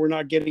wonder why we're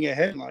not getting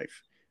ahead in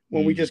life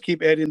when we just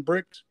keep adding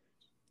bricks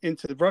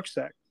into the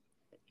rucksack.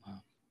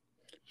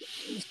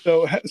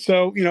 So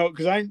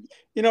because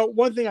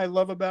one thing I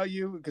love about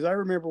you, because I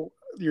remember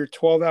your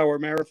 12-hour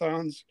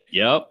marathons.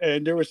 Yep.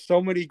 And there were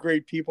so many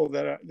great people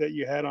that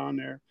you had on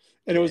there,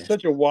 and it was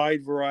such a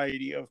wide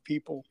variety of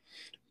people.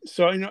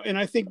 So and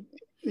I think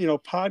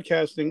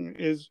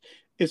podcasting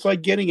it's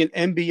like getting an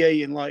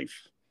MBA in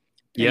life.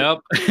 Yep.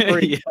 I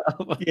mean,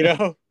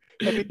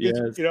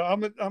 yes.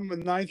 I'm a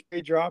 9th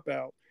grade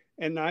dropout,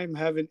 and I'm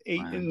having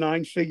 8 and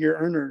 9 figure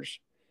earners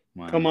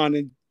come on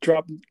and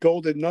drop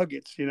golden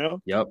nuggets.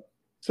 Yep.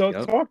 So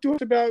talk to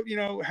us about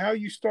how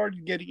you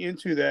started getting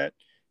into that.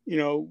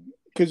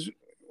 Because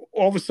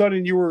all of a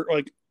sudden you were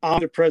like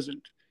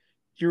omnipresent.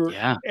 You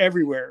were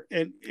everywhere,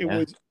 and it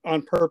was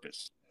on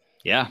purpose.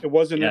 Yeah, it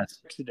wasn't an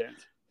accident.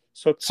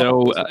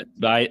 So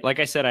like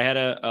I said, I had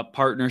a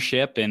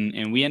partnership,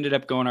 and we ended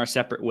up going our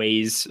separate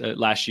ways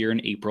last year in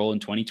April in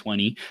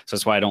 2020. So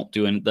that's why I don't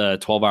do the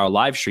 12-hour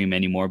live stream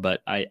anymore.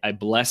 But I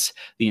bless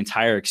the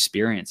entire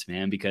experience,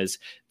 man, because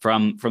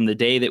from the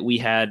day that we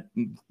had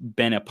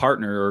been a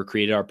partner or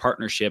created our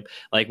partnership,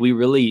 like we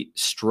really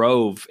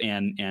strove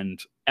and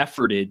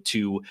efforted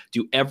to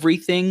do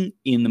everything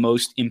in the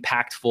most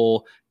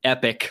impactful,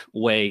 epic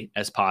way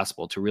as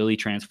possible to really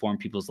transform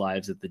people's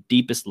lives at the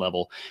deepest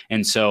level.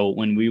 And so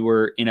when we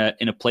were in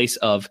a place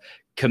of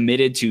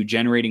committed to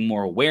generating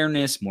more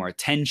awareness, more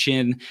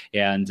attention,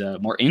 and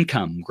more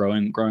income,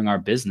 growing our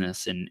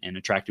business and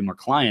attracting more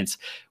clients,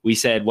 we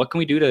said, what can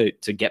we do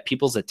to get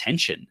people's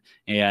attention?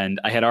 And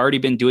I had already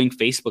been doing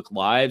Facebook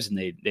Lives,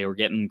 and they were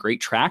getting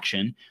great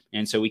traction.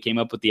 And so we came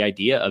up with the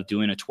idea of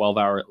doing a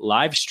 12-hour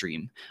live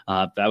stream.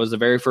 That was the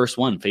very first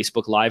one,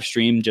 Facebook live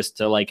stream, just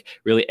to like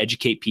really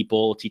educate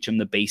people, teach them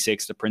the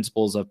basics, the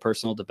principles of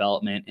personal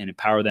development, and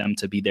empower them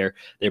to be their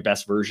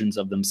best versions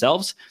of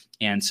themselves.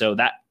 And so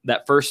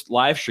that first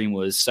live stream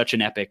was such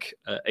an epic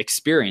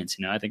experience.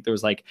 I think there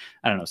was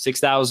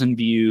 6,000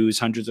 views,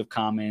 hundreds of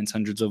comments,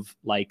 hundreds of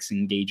likes,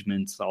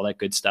 engagements, all that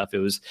good stuff. It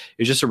was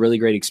just a really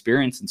great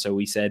experience. And so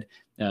we said,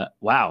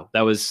 wow,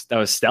 that was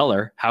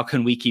stellar. How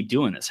can we keep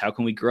doing this? How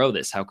can we grow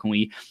this? How can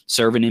we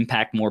serve and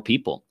impact more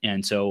people?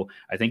 And so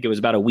I think it was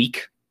about a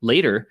week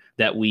later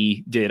that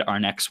we did our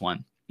next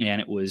one. And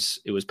it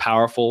was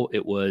powerful.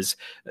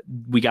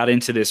 We got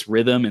into this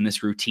rhythm and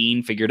this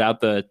routine, figured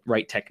out the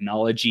right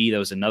technology. That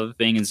was another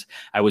thing, is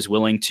I was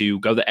willing to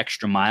go the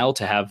extra mile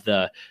to have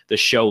the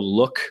show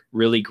look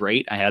really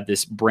great. I had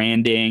this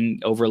branding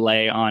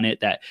overlay on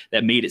it that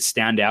made it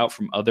stand out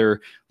from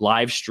other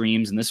live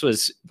streams. And this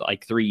was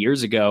like 4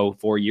 years ago,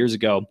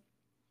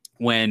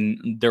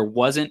 when there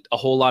wasn't a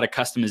whole lot of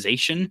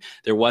customization.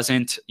 There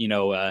wasn't,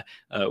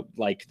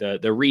 like the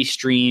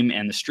Restream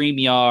and the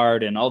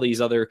StreamYard and all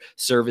these other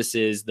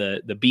services,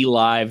 the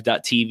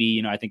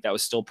BeLive.tv. I think that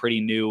was still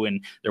pretty new,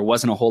 and there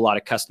wasn't a whole lot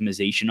of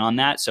customization on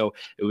that. So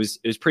it was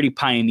pretty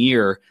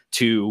pioneer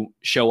to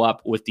show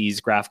up with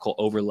these graphical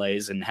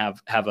overlays and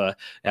have the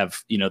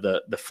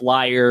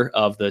flyer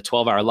of the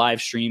 12-hour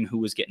live stream, who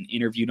was getting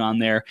interviewed on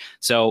there.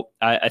 So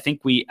I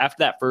think after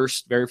that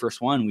very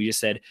first one, we just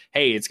said,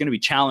 hey, it's going to be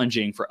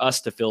challenging for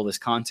us to fill this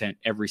content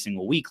every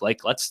single week.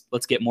 Like, let's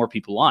get more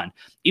people on.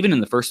 Even in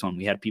the first one,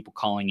 we had people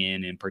calling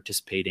in and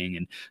participating,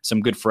 and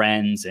some good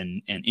friends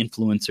and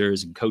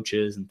influencers and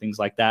coaches and things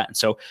like that. And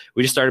so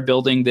we just started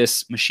building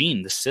this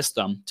machine, this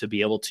system, to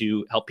be able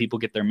to help people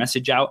get their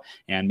message out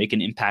and make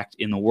an impact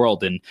in the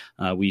world. And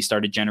we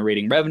started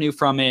generating revenue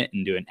from it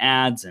and doing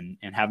ads and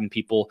having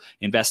people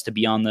invest to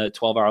be on the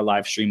 12-hour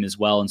live stream as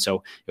well. And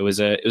so it was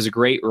a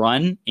great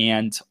run.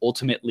 And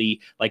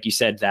ultimately, like you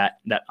said, that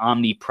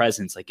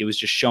omnipresence, like, it was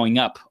just showing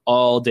up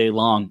all day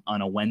long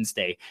on a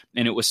Wednesday,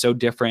 and it was so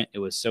different. It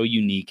was so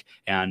unique,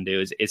 and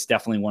it's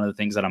definitely one of the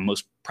things that I'm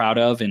most proud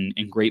of and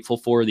grateful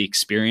for, the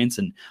experience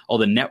and all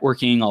the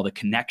networking, all the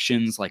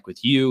connections, like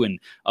with you and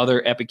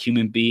other epic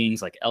human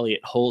beings like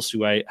Elliot Hulse,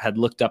 who I had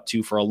looked up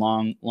to for a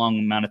long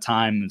amount of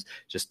time, and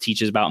just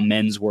teaches about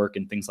men's work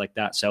and things like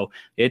that. So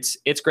it's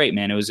great,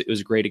 man. It was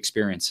a great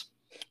experience.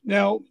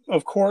 Now,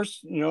 of course,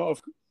 now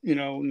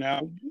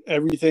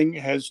everything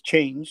has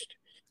changed.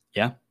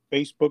 Yeah.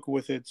 Facebook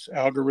with its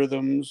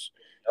algorithms.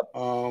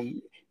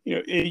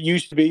 Yep. It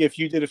used to be, if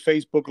you did a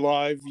Facebook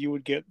Live, you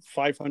would get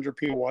 500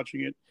 people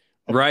watching it.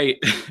 Right.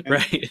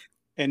 Right.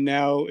 And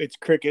now it's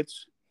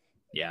crickets.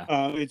 Yeah.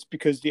 It's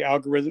because the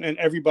algorithm, and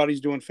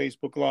everybody's doing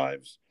Facebook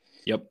Lives.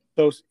 Yep.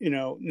 So,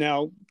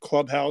 now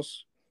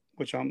Clubhouse,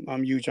 which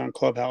I'm huge on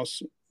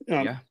Clubhouse,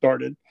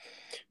 started.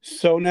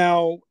 So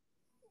now,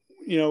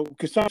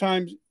 because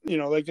sometimes,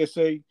 like they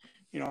say,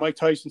 Mike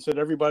Tyson said,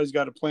 everybody's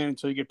got a plan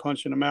until you get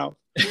punched in the mouth.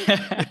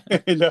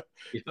 And,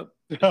 Yep.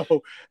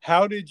 So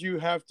how did you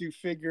have to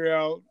figure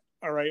out,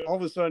 all right, all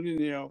of a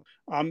sudden,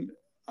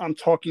 I'm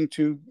talking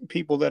to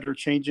people that are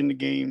changing the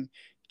game,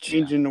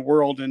 changing the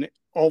world, and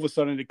all of a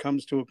sudden it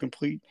comes to a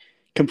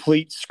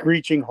complete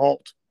screeching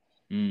halt.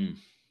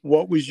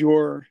 What was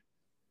your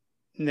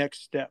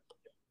next step?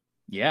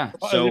 Yeah.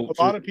 So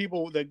a lot of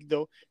people,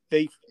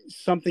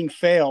 something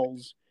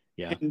fails.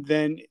 Yeah. And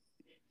then,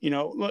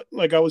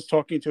 like I was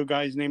talking to a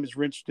guy, his name is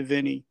Rich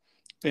Davini,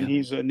 and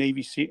he's a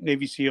Navy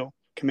SEAL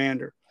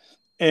commander.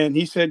 And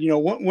he said,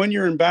 when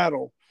you're in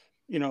battle,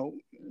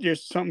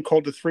 there's something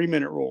called the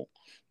 3-minute rule.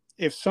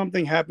 If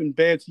something happened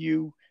bad to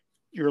you,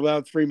 you're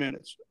allowed 3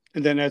 minutes.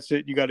 And then that's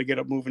it. You got to get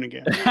up moving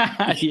again.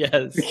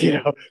 Yes.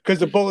 Because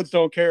the bullets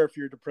don't care if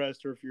you're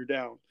depressed or if you're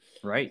down.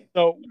 Right.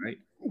 So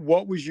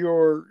what was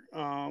your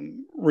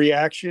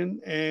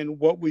reaction, and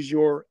what was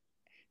your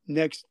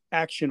next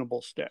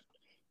actionable step?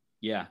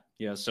 Yeah.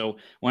 So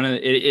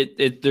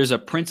there's a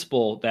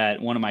principle that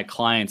one of my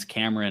clients,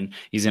 Cameron,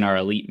 he's in our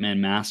Elite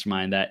Men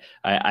Mastermind, that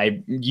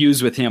I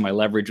use with him. I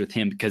leverage with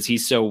him because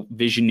he's so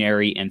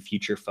visionary and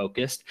future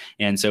focused.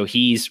 And so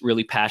he's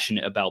really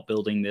passionate about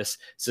building this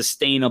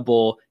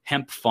sustainable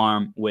hemp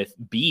farm with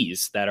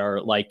bees that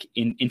are like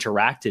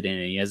interacted in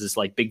it. He has this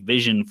like big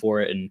vision for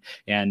it,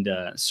 and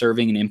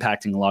serving and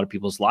impacting a lot of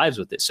people's lives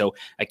with it. So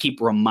I keep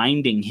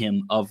reminding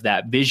him of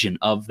that vision,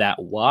 of that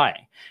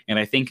why. And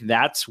I think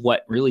that's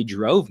what really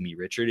drove me,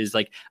 Richard, is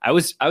like I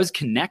was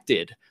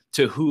connected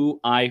to who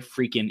I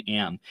freaking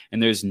am.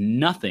 And there is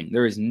nothing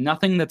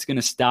that's going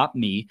to stop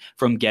me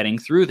from getting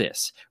through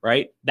this.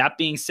 Right. That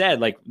being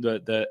said, like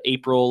the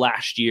April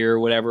last year,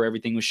 whatever,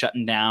 everything was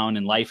shutting down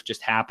and life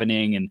just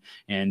happening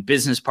and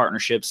business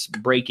partnerships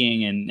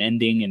breaking and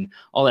ending and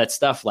all that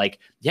stuff. Like,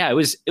 yeah, it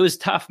was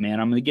tough, man.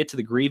 I'm going to get to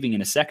the grieving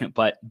in a second.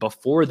 But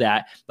before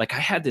that, like I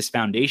had this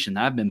foundation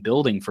that I've been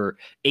building for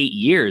 8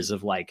 years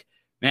of like,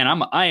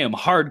 man, I am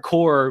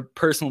hardcore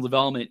personal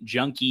development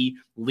junkie,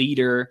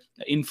 leader,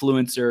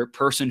 influencer,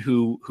 person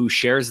who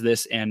shares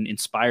this and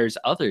inspires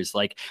others.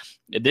 Like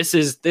this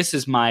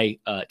is my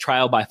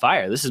trial by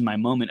fire. This is my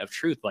moment of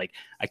truth. Like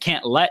I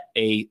can't let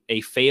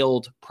a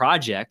failed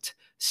project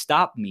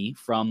stop me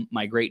from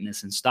my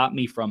greatness and stop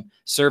me from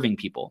serving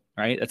people,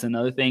 right? That's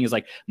another thing is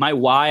like my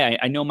why.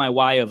 I know my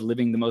why of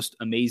living the most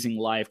amazing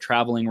life,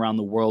 traveling around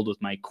the world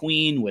with my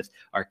queen, with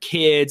our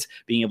kids,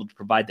 being able to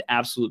provide the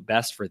absolute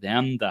best for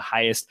them, the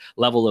highest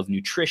level of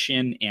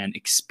nutrition and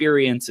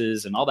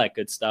experiences and all that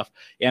good stuff.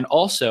 And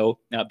also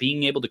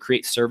being able to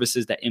create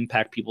services that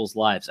impact people's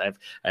lives. I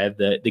have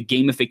the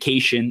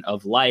gamification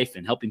of life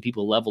and helping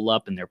people level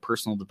up in their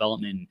personal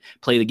development and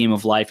play the game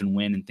of life and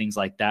win and things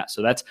like that.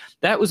 So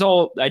that was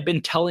all. I'd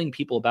been telling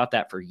people about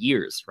that for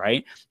years,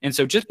 right? And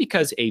so just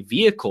because a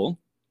vehicle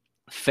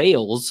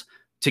fails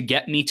to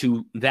get me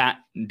to that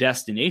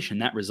destination,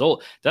 that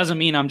result, doesn't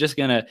mean I'm just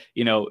gonna,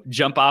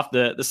 jump off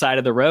the side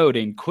of the road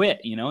and quit,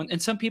 and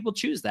some people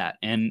choose that.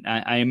 And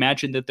I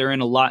imagine that they're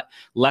in a lot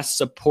less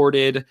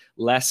supported,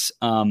 less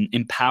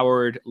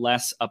empowered,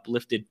 less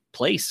uplifted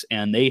place,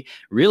 and they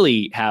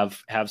really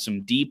have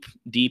some deep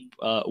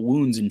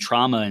wounds and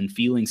trauma and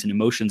feelings and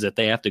emotions that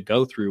they have to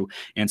go through.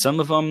 And some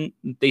of them,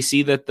 they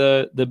see that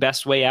the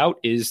best way out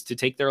is to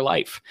take their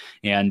life.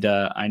 And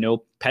I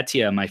know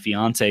Petya, my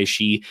fiance,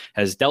 she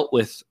has dealt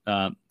with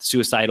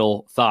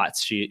suicidal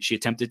thoughts. She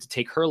attempted to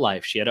take her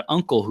life. She had an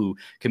uncle who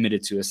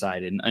committed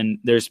suicide, and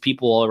there's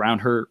people all around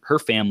her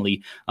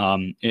family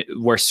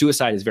where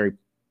suicide is very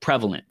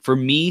prevalent. For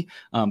me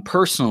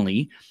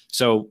personally,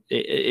 so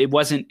it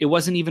wasn't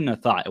even a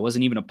thought. It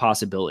wasn't even a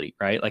possibility,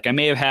 right? Like, I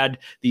may have had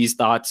these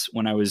thoughts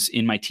when I was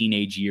in my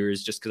teenage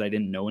years just because I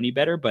didn't know any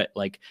better. But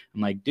like,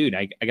 I'm like, dude,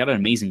 I got an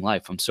amazing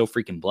life. I'm so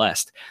freaking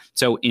blessed.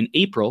 So in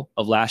April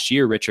of last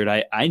year, Richard,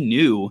 I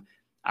knew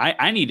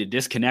I need to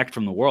disconnect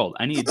from the world.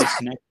 I need to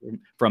disconnect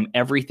from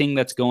everything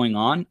that's going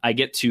on. I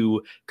get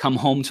to come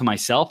home to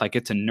myself. I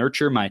get to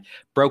nurture my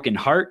broken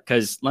heart.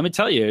 Because let me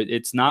tell you,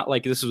 it's not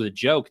like this was a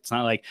joke. It's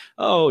not like,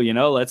 oh,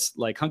 let's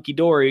like hunky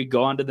dory,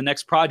 go on to the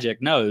next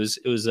project. No,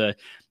 it was a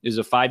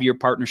 5-year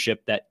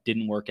partnership that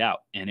didn't work out,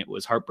 and it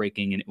was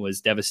heartbreaking and it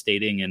was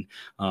devastating. And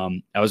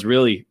I was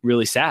really,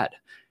 really sad.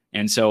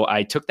 And so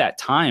I took that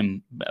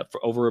time for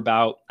over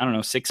about,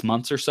 6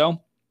 months or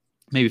so,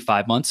 maybe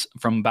 5 months,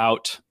 from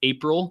about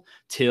April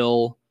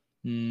till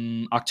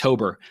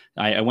October.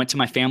 I went to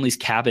my family's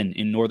cabin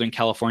in Northern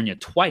California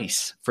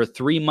twice for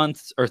 3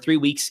 months or 3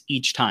 weeks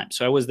each time.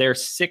 So I was there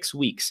 6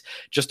 weeks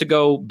just to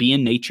go be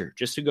in nature,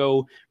 just to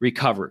go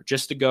recover,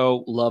 just to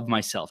go love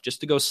myself,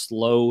 just to go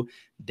slow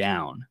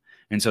down.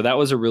 And so that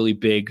was a really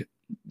big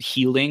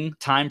healing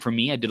time for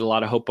me. I did a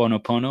lot of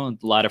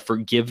Ho'oponopono, a lot of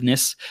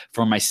forgiveness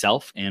for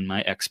myself and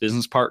my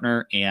ex-business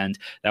partner. And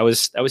that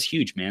was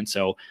huge, man.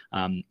 So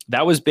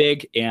that was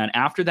big. And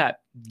after that,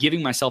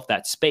 giving myself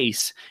that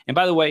space. And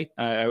by the way,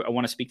 I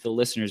want to speak to the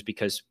listeners,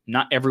 because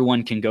not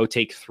everyone can go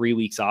take 3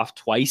 weeks off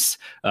twice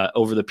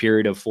over the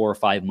period of 4 or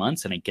 5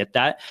 months. And I get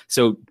that.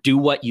 So do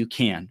what you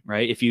can,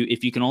 right? If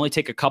you can only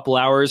take a couple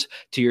hours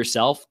to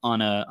yourself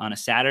on a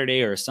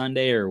Saturday or a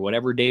Sunday or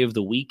whatever day of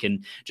the week,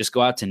 and just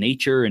go out to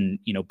nature and,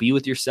 be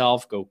with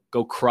yourself,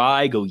 go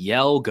cry, go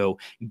yell, go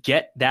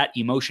get that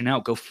emotion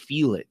out, go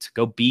feel it,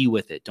 go be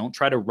with it. Don't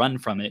try to run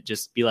from it.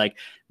 Just be like,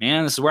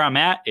 man, this is where I'm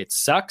at. It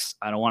sucks.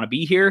 I don't want to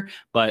be here,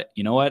 but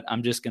you know what?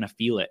 I'm just going to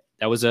feel it.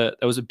 That was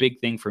a big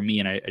thing for me.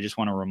 And I just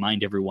want to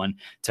remind everyone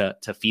to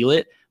feel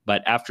it.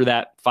 But after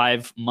that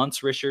 5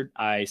 months, Richard,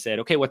 I said,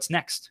 okay, what's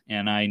next?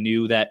 And I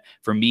knew that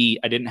for me,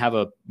 I didn't have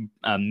a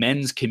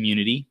men's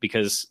community,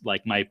 because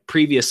like my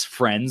previous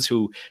friends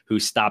who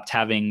stopped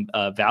having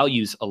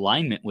values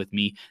alignment with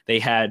me, they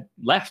had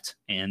left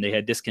and they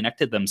had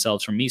disconnected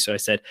themselves from me. So I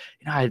said,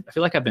 I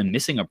feel like I've been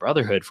missing a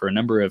brotherhood for a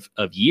number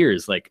of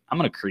years. Like, I'm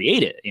going to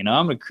create it.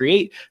 I'm going to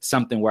create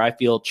something where I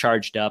feel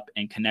charged up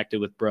and connected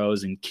with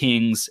bros and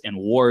kings and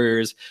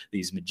warriors,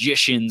 these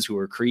magicians who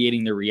are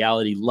creating their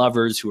reality,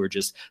 lovers who are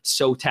just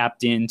so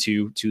tapped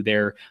into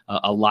their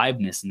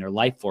aliveness and their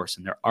life force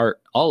and their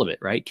art, all of it,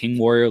 right? King,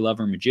 warrior,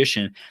 lover,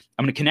 magician.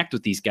 I'm going to connect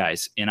with these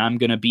guys, and I'm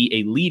going to be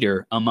a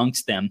leader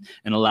amongst them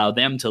and allow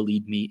them to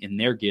lead me in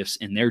their gifts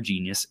and their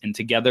genius. And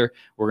together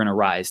we're going to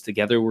rise.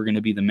 Together we're going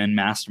to be the men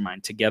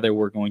mastermind. Together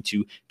we're going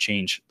to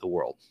change the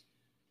world.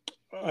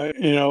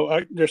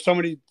 There's so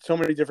many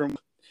different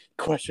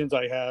questions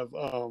I have.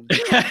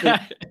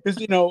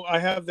 Because, I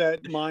have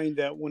that mind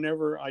that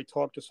whenever I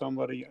talk to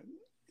somebody,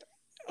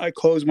 I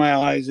close my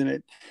eyes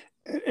and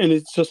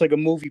it's just like a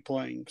movie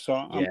playing. So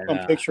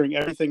I'm picturing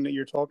everything that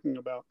you're talking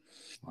about.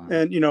 Wow.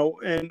 And,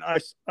 and I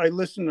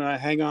listen and I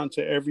hang on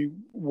to every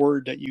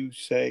word that you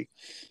say.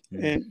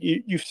 Mm. And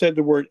you've said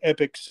the word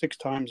epic 6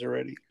 times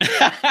already.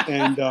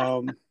 and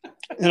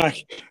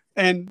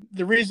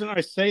the reason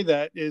I say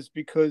that is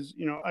because,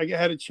 I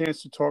had a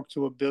chance to talk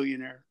to a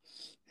billionaire,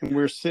 and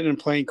we were sitting and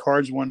playing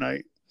cards one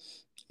night.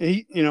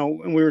 And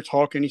and we were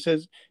talking. He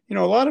says, a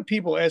lot of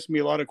people ask me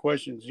a lot of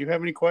questions. Do you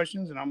have any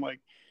questions? And I'm like,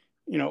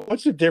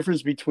 what's the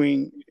difference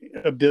between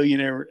a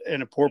billionaire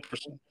and a poor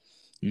person?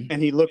 Mm-hmm.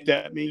 And he looked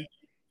at me.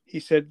 He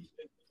said,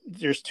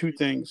 there's 2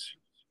 things.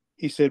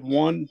 He said,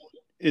 one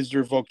is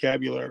their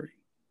vocabulary.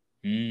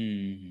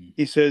 Mm-hmm.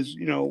 He says,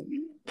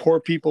 poor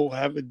people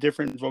have a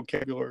different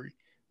vocabulary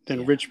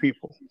than rich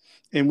people.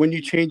 And when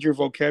you change your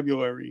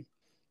vocabulary,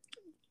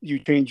 you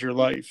change your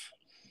life.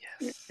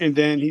 And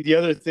then the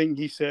other thing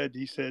he said,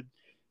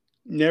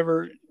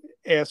 never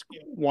ask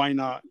why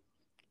not.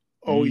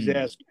 Always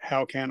ask,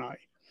 how can I?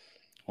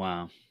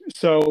 Wow.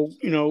 So,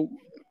 the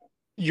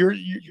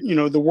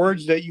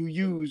words that you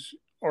use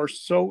are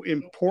so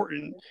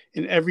important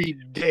in your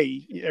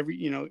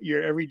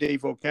everyday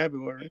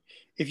vocabulary.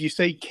 If you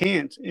say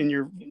can't in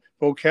your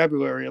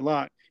vocabulary a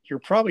lot, you're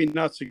probably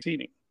not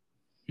succeeding.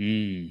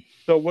 Mm.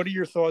 So what are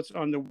your thoughts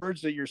on the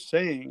words that you're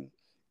saying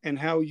and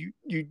how you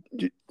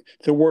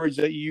the words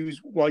that you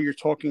use while you're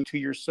talking to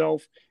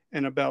yourself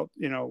and about,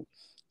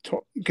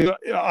 because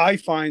I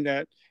find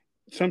that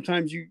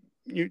sometimes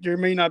there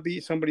may not be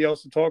somebody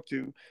else to talk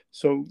to.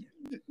 So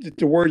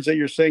the words that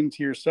you're saying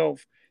to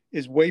yourself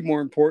is way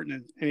more important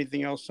than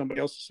anything else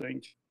somebody else is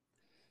saying.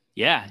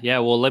 Yeah, yeah.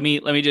 Well, let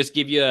me just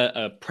give you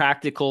a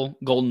practical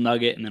golden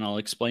nugget, and then I'll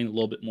explain a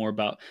little bit more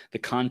about the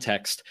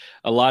context.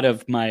 A lot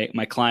of my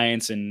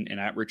clients and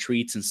at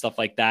retreats and stuff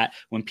like that,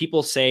 when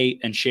people say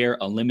and share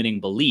a limiting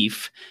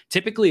belief,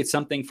 typically it's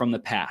something from the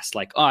past,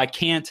 like, oh, I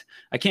can't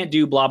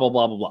do blah blah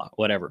blah blah blah,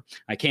 whatever.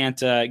 I can't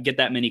get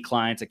that many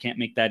clients. I can't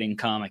make that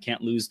income. I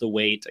can't lose the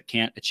weight. I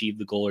can't achieve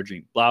the goal or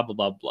dream. Blah blah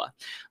blah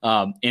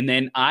blah. And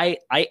then I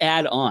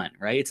add on,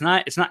 right? It's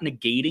not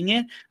negating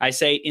it. I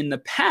say in the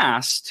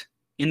past,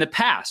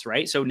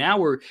 right? So now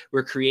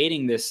we're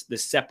creating this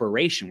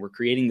separation. We're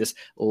creating this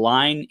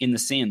line in the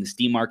sand, this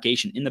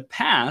demarcation. In the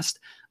past,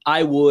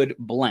 I would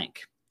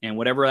blank, and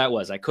whatever that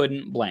was, I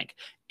couldn't blank.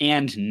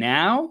 And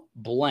now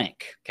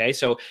blank. Okay.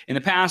 So in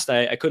the past,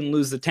 I couldn't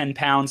lose the 10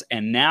 pounds.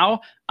 And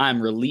now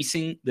I'm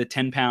releasing the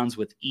 10 pounds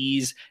with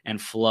ease and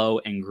flow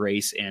and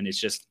grace. And it's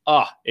just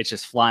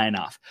flying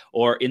off.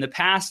 Or in the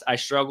past, I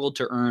struggled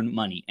to earn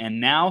money. And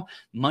now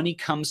money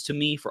comes to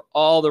me for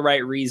all the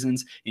right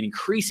reasons in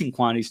increasing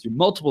quantities through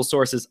multiple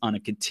sources on a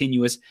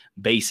continuous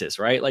basis,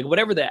 right? Like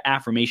whatever the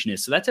affirmation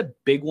is. So that's a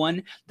big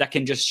one that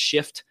can just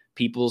shift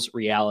people's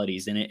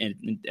realities.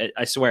 And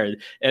I swear,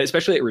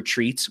 especially at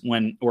retreats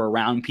when we're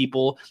around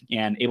people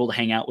and able to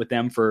hang out with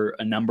them for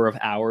a number of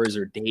hours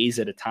or days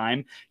at a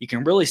time, you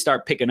can really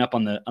start picking up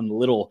on the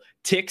little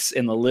ticks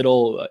and the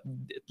little,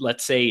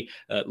 let's say,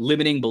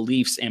 limiting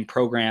beliefs and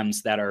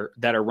programs that are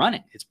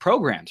running. It's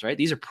programs, right?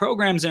 These are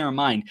programs in our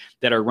mind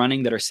that are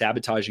running, that are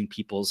sabotaging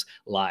people's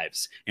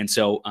lives. And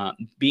so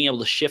being able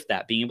to shift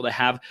that, being able to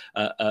have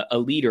a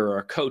leader or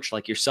a coach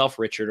like yourself,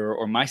 Richard,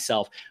 or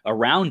myself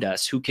around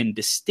us who can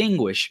distinguish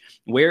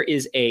where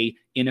is a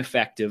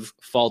ineffective,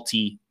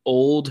 faulty,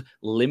 old,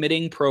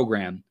 limiting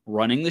program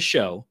running the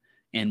show,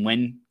 and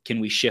when can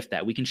we shift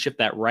that? We can shift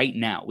that right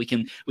now. We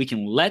can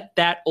let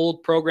that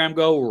old program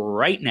go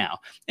right now.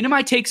 And it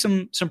might take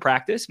some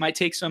practice, might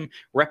take some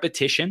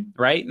repetition,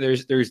 right?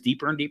 There's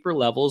deeper and deeper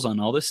levels on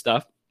all this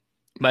stuff.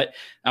 But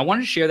I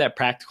want to share that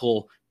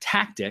practical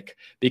tactic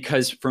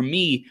because for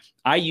me,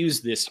 I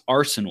use this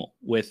arsenal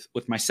with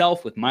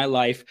myself, with my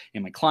life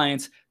and my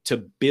clients to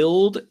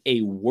build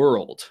a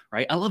world,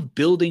 right? I love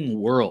building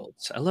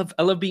worlds. I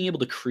love being able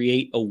to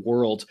create a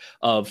world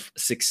of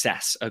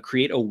success,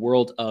 create a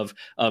world of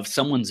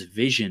someone's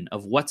vision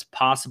of what's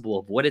possible,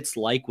 of what it's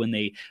like when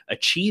they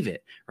achieve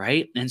it,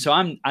 right? And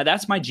so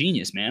that's my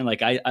genius, man.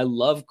 Like I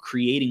love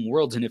creating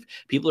worlds. And if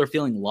people are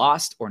feeling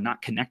lost or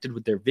not connected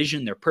with their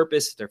vision, their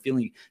purpose, if they're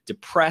feeling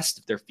depressed,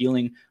 if they're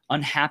feeling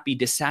unhappy,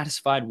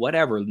 dissatisfied,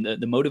 whatever,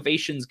 the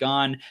motivation's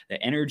gone,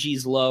 the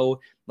energy's low,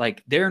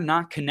 like they're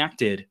not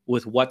connected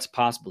with what's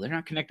possible. They're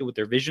not connected with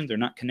their vision. They're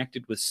not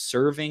connected with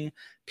serving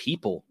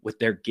people with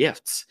their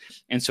gifts.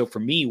 And so for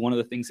me, one of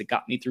the things that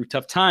got me through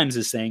tough times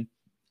is saying,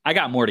 I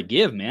got more to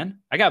give, man.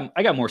 I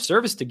got more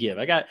service to give.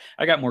 I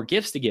got more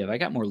gifts to give. I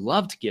got more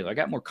love to give. I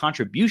got more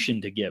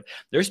contribution to give.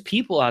 There's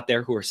people out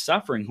there who are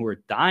suffering, who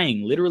are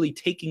dying, literally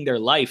taking their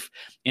life.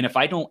 And if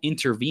I don't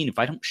intervene, if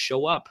I don't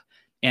show up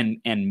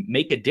and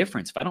make a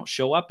difference, if I don't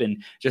show up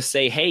and just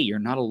say, hey, you're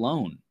not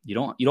alone. You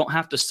don't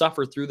have to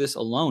suffer through this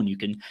alone. You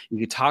can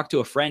talk to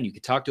a friend, you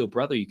can talk to a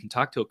brother, you can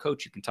talk to a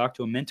coach, you can talk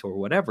to a mentor,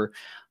 whatever.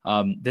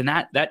 Then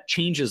that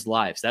changes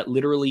lives. That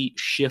literally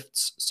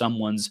shifts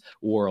someone's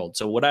world.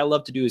 So what I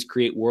love to do is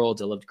create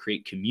worlds. I love to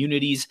create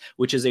communities,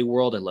 which is a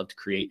world. I love to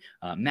create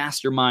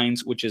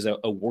masterminds, which is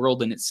a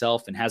world in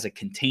itself and has a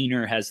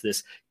container, has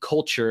this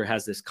culture,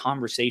 has this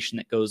conversation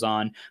that goes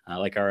on,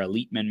 like our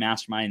Elite Men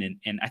Mastermind.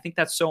 And I think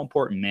that's so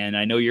important, man.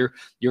 I know you're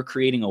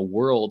creating a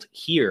world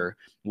here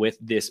with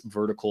this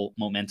Vertical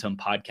Momentum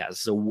podcast.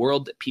 It's a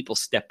world that people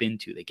step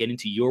into. They get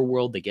into your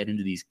world, they get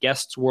into these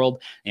guests'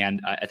 world.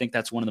 And I think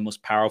that's one of the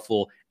most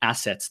powerful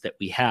assets that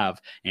we have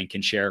and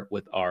can share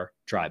with our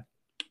tribe.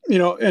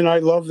 And I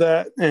love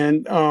that.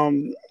 And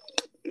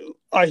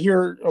I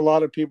hear a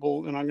lot of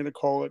people, and I'm going to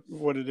call it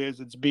what it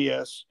is. It's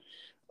BS.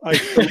 I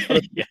hear a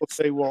lot of people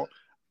say, well,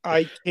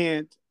 I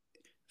can't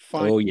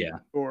find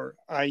or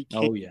I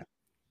can't,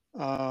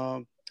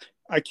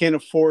 I can't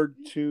afford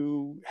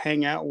to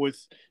hang out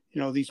with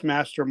these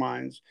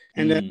masterminds.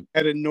 And then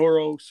had a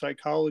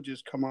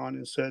neuropsychologist come on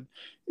and said,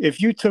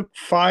 if you took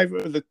 5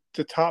 of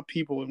the top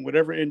people in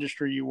whatever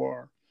industry you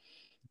are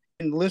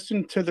and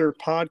listen to their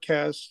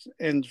podcasts,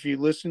 and if you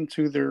listen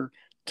to their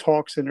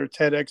talks and their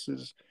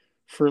TEDx's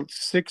for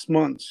 6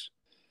 months,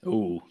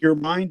 your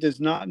mind does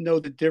not know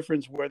the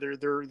difference whether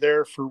they're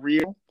there for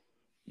real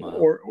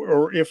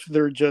or if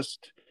they're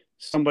just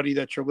somebody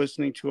that you're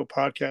listening to a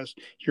podcast.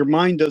 Your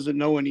mind doesn't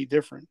know any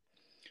different.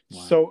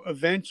 Wow. So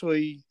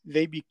eventually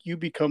you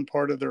become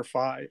part of their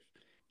 5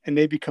 and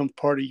they become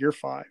part of your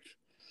 5.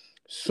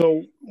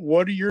 So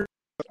what are your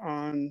thoughts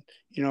on,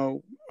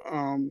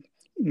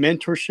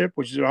 mentorship,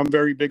 which is, I'm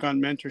very big on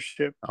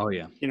mentorship.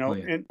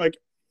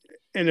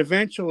 And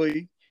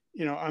eventually,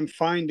 I'm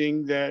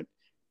finding that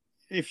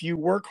if you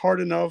work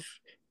hard enough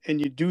and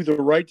you do the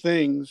right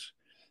things,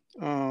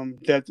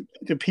 that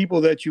the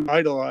people that you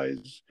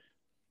idolize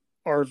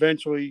are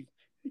eventually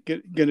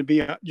you're going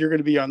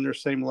to be on their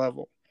same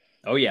level.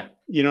 Oh yeah.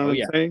 You know what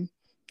I'm saying?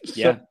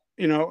 Yeah.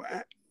 So,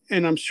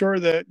 and I'm sure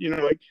that,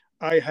 like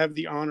I have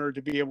the honor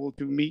to be able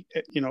to meet,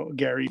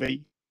 Gary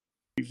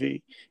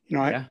Vee.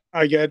 Yeah.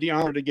 I get the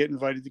honor to get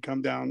invited to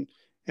come down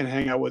and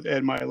hang out with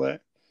Ed Milet.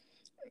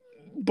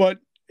 But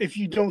if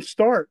you don't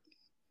start,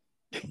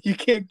 you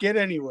can't get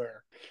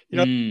anywhere.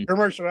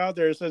 Commercial out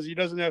there says you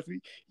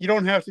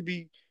don't have to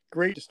be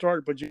great to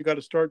start, but you got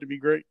to start to be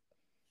great.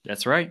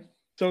 That's right.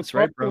 So That's talk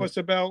right, to bro. us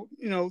about,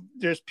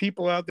 there's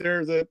people out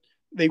there that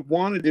they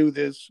want to do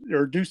this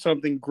or do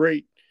something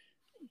great,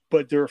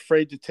 but they're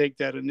afraid to take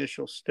that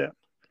initial step.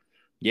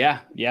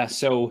 Yeah.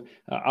 So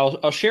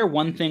I'll share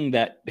one thing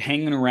that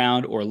hanging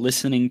around or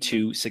listening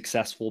to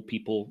successful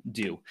people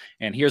do.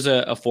 And here's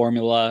a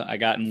formula I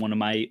got in one of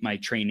my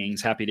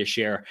trainings. Happy to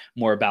share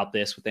more about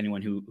this with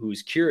anyone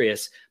who's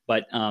curious.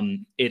 But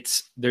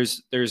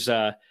there's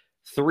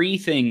 3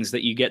 things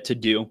that you get to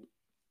do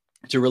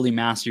to really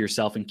master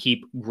yourself and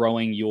keep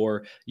growing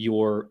your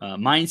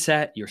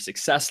mindset, your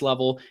success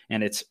level.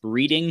 And it's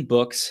reading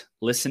books,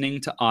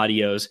 listening to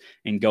audios,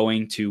 and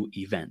going to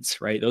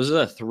events, right? Those are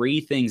the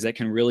 3 things that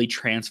can really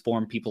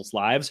transform people's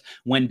lives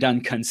when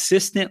done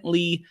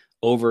consistently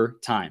over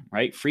time,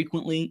 right?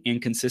 Frequently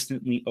and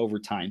consistently over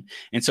time.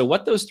 And so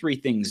what those 3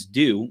 things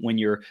do when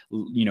you're,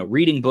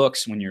 reading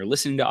books, when you're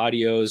listening to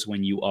audios,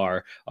 when you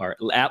are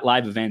at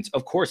live events,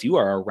 of course, you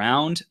are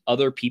around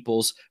other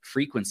people's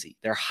frequency,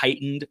 their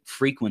heightened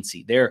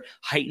frequency, their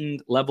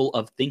heightened level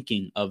of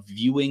thinking, of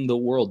viewing the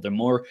world. They're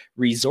more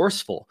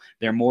resourceful.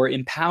 They're more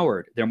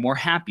empowered. They're more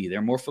happy.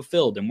 They're more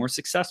fulfilled. They're more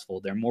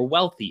successful. They're more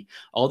wealthy.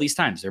 All these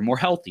times, they're more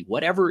healthy.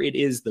 Whatever it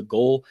is, the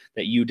goal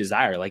that you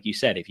desire. Like you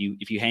said, if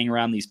you hang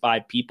around these 5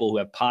 people who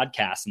have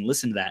podcasts and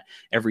listen to that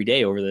every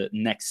day over the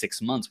next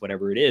 6 months,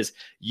 whatever it is,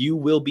 you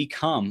will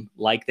become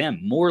like them,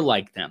 more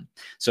like them.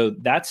 So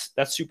that's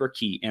super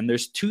key. And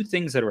there's 2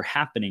 things that are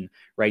happening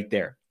right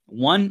there.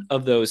 One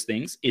of those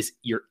things is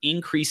you're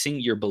increasing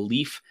your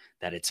belief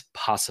that it's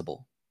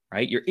possible,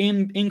 right? You're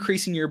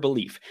increasing your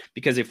belief,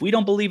 because if we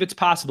don't believe it's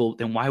possible,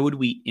 then why would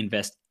we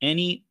invest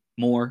any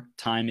more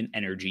time and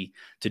energy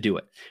to do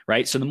it,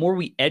 right? So the more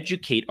we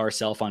educate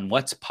ourselves on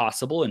what's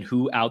possible and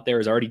who out there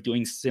is already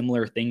doing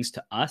similar things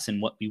to us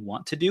and what we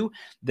want to do,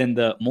 then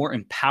the more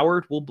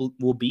empowered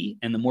we'll be,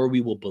 and the more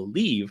we will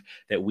believe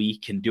that we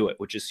can do it,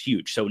 which is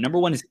huge. So number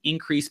 1 is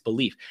increased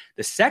belief.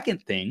 The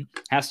second thing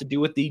has to do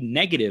with the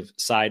negative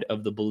side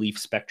of the belief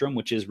spectrum,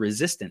 which is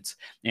resistance.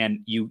 And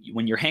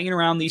when you're hanging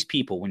around these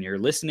people, when you're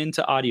listening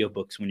to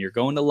audiobooks, when you're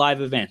going to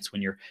live events,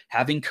 when you're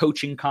having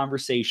coaching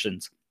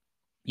conversations,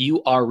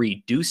 you are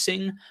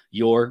reducing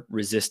your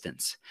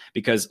resistance,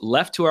 because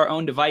left to our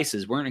own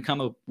devices, we're going to come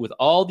up with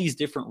all these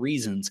different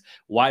reasons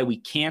why we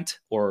can't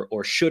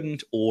or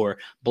shouldn't or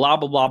blah,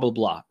 blah, blah, blah,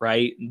 blah,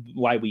 right?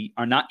 Why we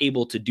are not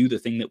able to do the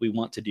thing that we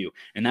want to do.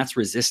 And that's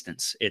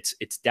resistance. It's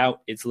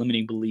doubt, it's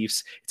limiting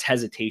beliefs, it's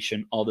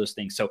hesitation, all those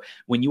things. So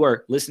when you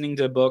are listening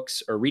to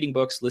books or reading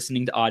books,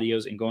 listening to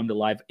audios, and going to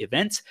live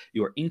events,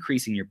 you are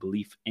increasing your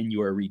belief and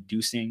you are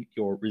reducing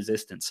your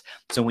resistance.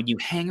 So when you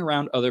hang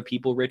around other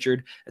people,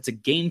 Richard, that's a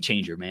game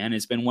changer, man.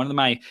 It's been one of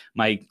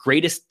my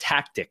greatest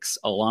tactics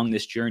along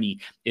this journey,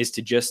 is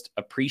to just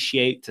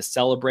appreciate, to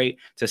celebrate,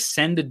 to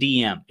send a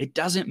DM. It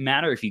doesn't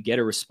matter if you get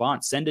a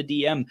response. Send a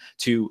DM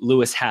to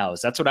Lewis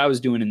Howes. That's what I was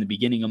doing in the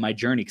beginning of my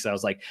journey, because I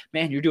was like,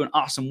 man, you're doing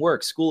awesome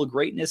work. School of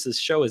Greatness, this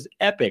show is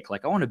epic.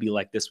 Like, I want to be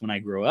like this when I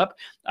grow up.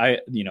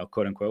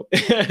 Quote unquote,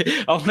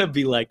 I want to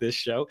be like this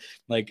show.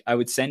 Like, I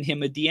would send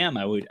him a DM.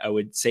 I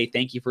would say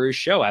thank you for his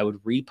show. I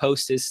would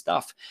repost his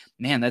stuff.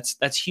 Man,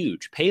 that's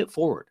huge. Pay it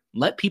forward.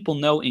 Let people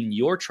know in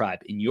your tribe,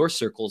 in your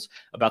circles,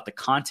 about the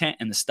content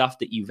and the stuff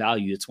that you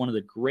value. It's one of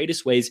the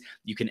greatest ways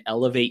you can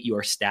elevate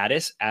your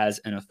status as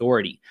an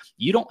authority.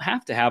 You don't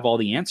have to have all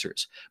the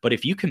answers, but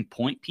if you can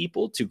point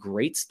people to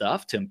great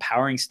stuff, to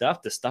empowering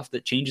stuff, the stuff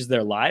that changes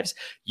their lives,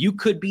 you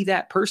could be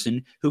that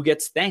person who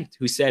gets thanked,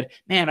 who said,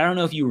 man, I don't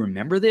know if you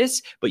remember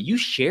this, but you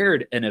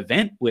shared an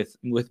event with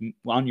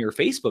on your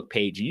Facebook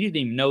page, and you didn't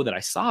even know that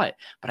I saw it,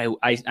 but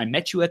I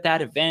met you at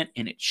that event,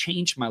 and it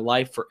changed my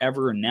life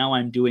forever, and now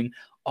I'm doing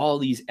all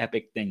these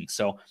epic things.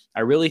 So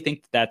I really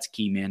think that's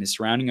key, man, is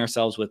surrounding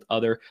ourselves with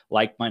other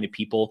like-minded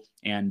people,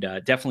 and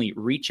definitely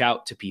reach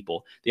out to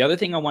people. The other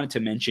thing I wanted to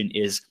mention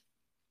is,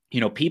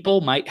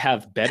 people might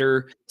have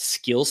better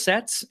skill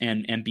sets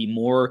and be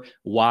more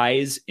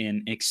wise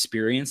and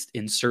experienced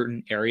in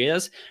certain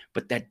areas,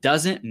 but that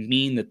doesn't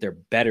mean that they're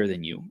better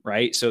than you,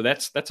 right? So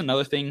that's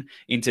another thing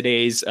in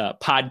today's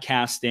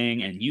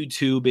podcasting and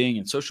YouTubing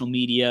and social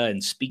media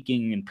and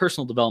speaking and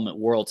personal development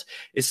worlds,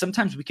 is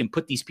sometimes we can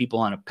put these people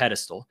on a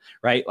pedestal,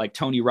 right? Like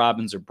Tony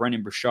Robbins or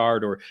Brennan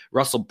Burchard or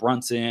Russell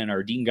Brunson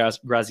or Dean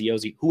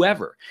Graziosi,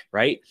 whoever,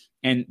 right?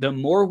 And the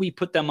more we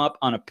put them up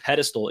on a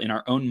pedestal in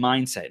our own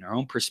mindset, in our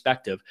own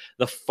perspective,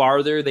 the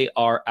farther they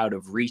are out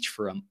of reach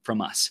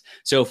from us.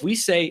 So if we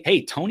say,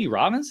 hey, Tony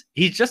Robbins,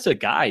 he's just a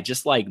guy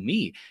just like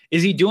me.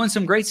 Is he doing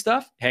some great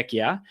stuff? Heck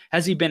yeah.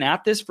 Has he been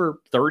at this for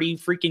 30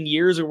 freaking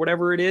years or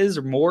whatever it is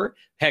or more?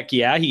 Heck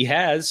yeah, he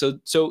has.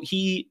 So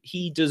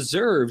he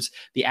deserves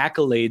the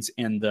accolades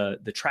and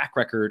the track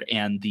record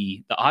and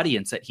the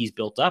audience that he's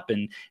built up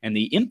and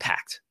the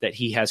impact that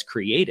he has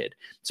created.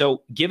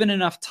 So given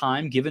enough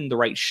time, given the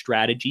right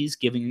strategies,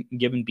 given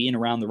being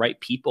around the right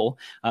people,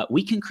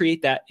 we can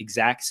create that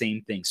exact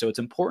same thing. So it's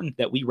important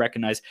that we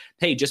recognize,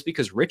 hey, just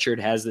because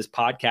Richard has this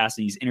podcast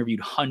and he's interviewed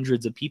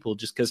hundreds of people,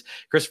 just because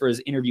Christopher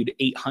has interviewed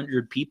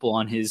 800 people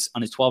on his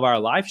 12-hour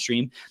live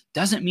stream,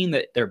 doesn't mean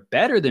that they're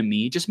better than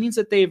me. It just means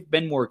that they've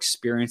been more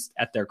experienced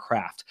at their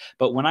craft.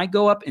 But when I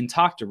go up and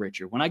talk to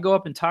Richard, when I go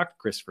up and talk to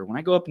Christopher, when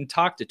I go up and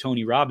talk to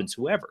Tony Robbins,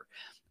 whoever,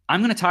 I'm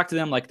going to talk to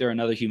them like they're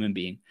another human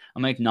being.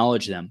 I'm going to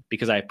acknowledge them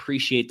because I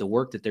appreciate the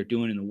work that they're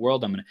doing in the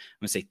world. I'm going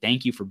to say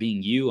thank you for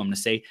being you. I'm going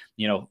to say,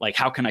 like,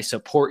 how can I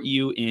support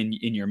you in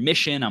your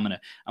mission? I'm going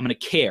to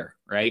care,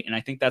 right? And I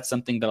think that's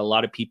something that a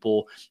lot of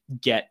people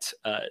get,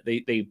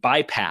 they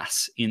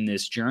bypass in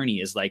this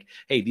journey is like,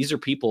 hey, these are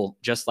people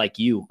just like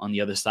you on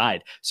the other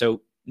side.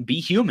 So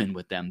be human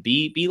with them.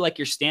 Be like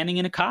you're standing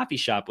in a coffee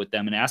shop with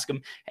them and ask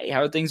them, hey,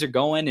 how things are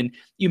going? And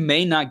you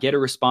may not get a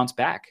response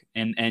back,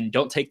 and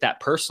don't take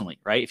that personally,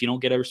 right? If you don't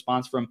get a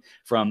response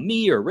from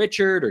me or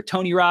Richard or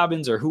Tony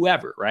Robbins or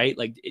whoever, right?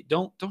 Like,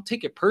 don't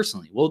take it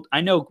personally. Well, I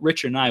know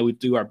Richard and I would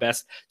do our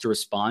best to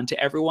respond to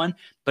everyone,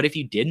 but if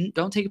you didn't,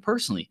 don't take it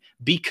personally.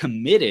 Be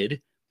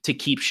committed to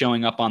keep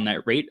showing up on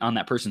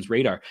that person's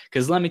radar.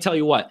 Because let me tell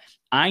you what,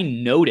 I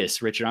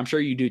notice, Richard, I'm sure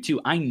you do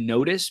too. I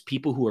notice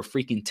people who are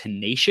freaking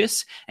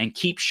tenacious and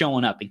keep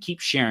showing up and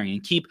keep sharing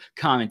and keep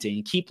commenting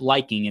and keep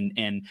liking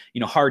and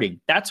hearting.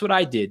 That's what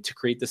I did to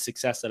create the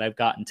success that I've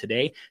gotten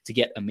today, to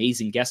get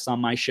amazing guests on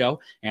my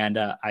show. And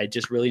I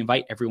just really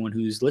invite everyone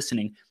who's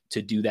listening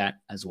to do that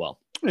as well.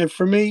 And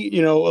for me,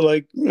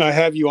 like, I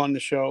have you on the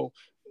show,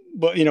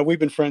 but we've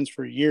been friends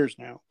for years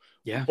now.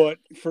 Yeah. But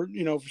for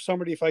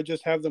somebody, if I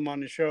just have them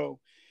on the show,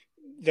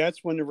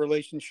 that's when the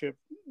relationship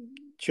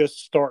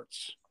just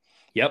starts.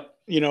 Yep.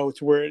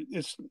 It's where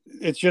it's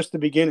just the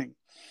beginning.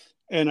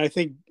 And I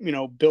think,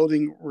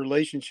 building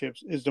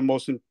relationships is the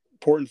most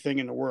important thing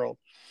in the world.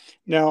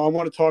 Now, I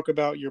want to talk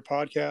about your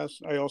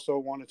podcast. I also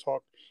want to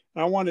talk,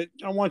 I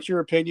want your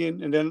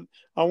opinion. And then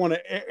I want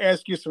to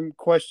ask you some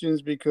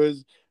questions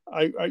because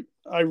I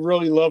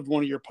really loved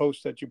one of your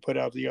posts that you put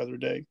out the other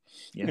day.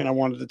 Yeah. And I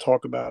wanted to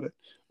talk about it.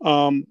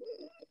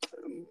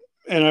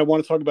 And I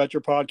want to talk about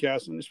your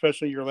podcast, and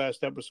especially your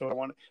last episode.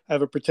 I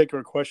have a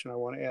particular question I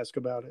want to ask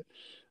about it.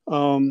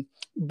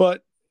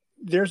 But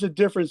there's a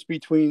difference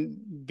between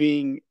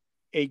being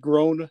a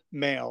grown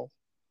male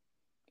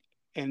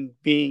and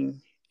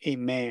being a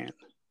man.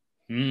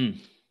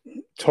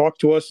 Talk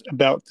to us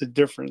about the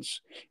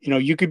difference.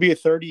 You could be a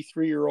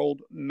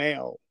 33-year-old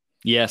male.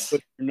 Yes.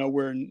 But you're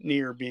nowhere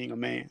near being a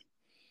man.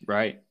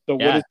 Right. So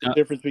what is the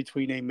difference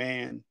between a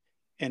man?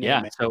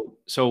 Yeah.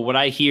 So what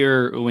I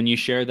hear when you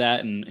share that,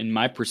 and in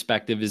my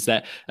perspective, is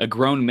that a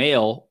grown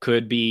male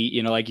could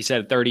be, like you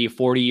said, a 30,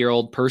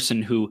 40-year-old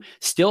person who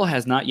still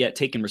has not yet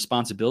taken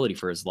responsibility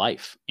for his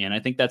life. And I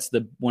think that's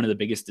one of the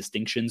biggest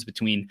distinctions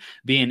between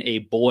being a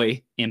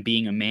boy and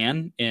being a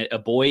man. A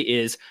boy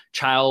is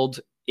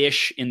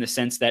childish in the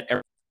sense that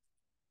everyone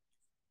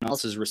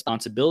else's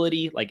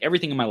responsibility, like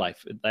everything in my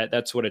life,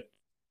 that's what an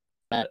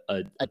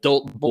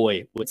adult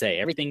boy would say.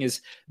 Everything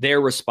is their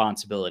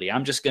responsibility.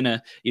 I'm just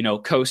gonna,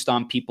 coast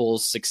on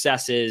people's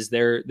successes.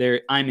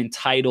 I'm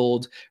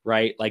entitled,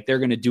 right? Like they're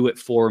gonna do it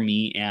for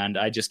me, and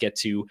I just get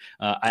to,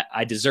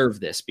 I deserve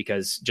this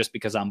because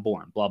I'm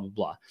born. Blah blah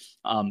blah.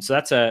 So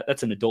that's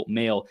an adult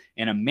male.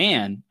 And a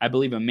man, I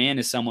believe a man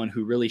is someone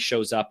who really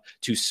shows up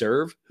to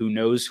serve, who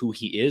knows who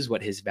he is,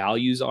 what his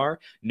values are,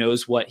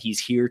 knows what he's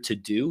here to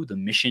do, the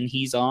mission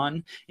he's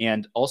on,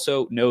 and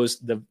also knows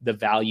the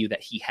value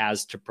that he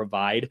has to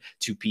provide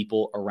to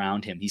people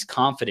around him. He's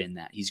confident in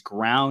that. He's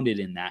grounded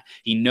in that.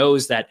 He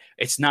knows that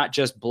it's not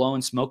just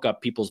blowing smoke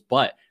up people's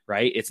butt,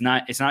 right? It's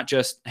not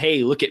just,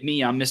 hey, look at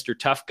me, I'm Mr.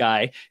 Tough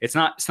Guy. It's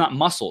not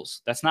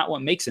muscles. That's not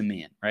what makes a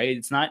man, right?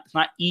 It's not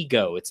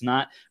ego. It's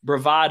not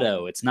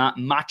bravado. It's not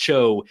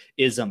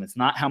macho-ism. It's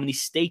not how many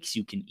steaks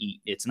you can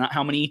eat. It's not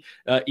how many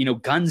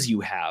guns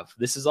you have.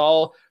 These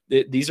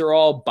are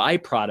all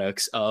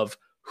byproducts of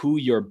who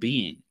you're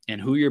being. And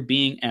who you're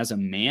being as a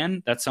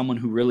man, that's someone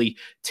who really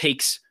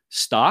takes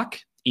stock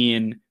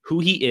in who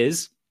he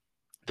is,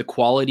 the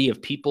quality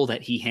of people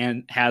that he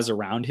has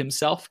around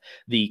himself,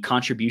 the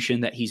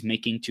contribution that he's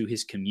making to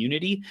his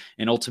community,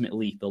 and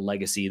ultimately the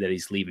legacy that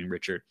he's leaving.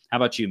 Richard, how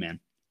about you, man?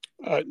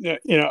 I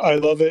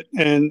love it.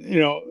 And,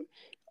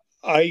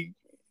 I'm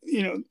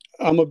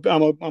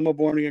a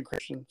born again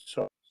Christian.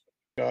 So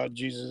God,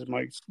 Jesus is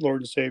my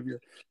Lord and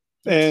Savior.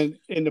 And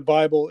in the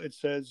Bible, it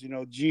says,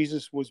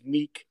 Jesus was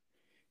meek.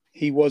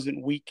 He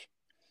wasn't weak.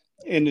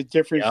 And the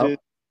difference is,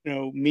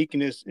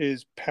 meekness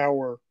is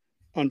power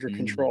under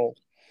control.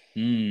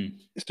 Mm.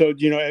 So,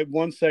 at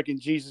 1 second,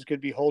 Jesus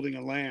could be holding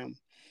a lamb,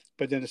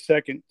 but then a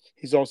second,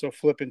 he's also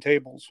flipping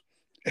tables.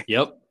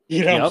 Yep.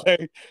 You know Yep. what I'm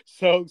saying?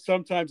 So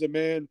sometimes a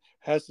man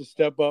has to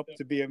step up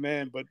to be a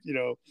man, but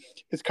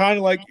it's kind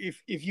of like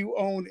if you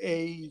own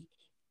a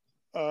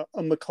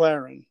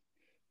McLaren,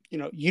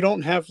 you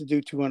don't have to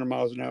do 200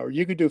 miles an hour.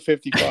 You could do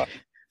 55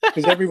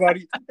 because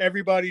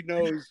everybody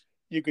knows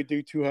you could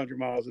do 200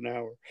 miles an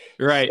hour.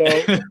 Right.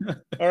 So,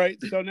 all right.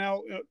 So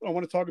now I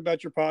want to talk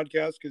about your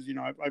podcast because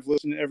I've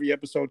listened to every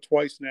episode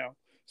twice now,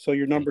 so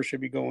your number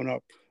should be going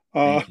up.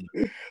 Thank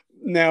you.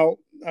 Now,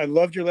 I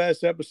loved your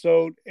last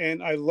episode,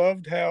 and I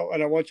loved how,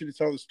 and I want you to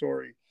tell the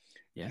story,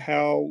 Yeah.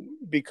 how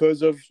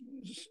because of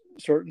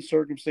certain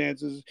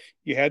circumstances,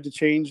 you had to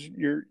change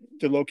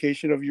the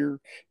location of your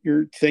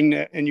thing,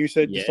 and you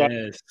said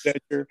decided Yes.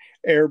 that your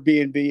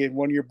Airbnb, and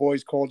one of your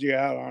boys called you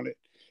out on it,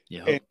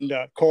 Yep.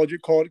 and called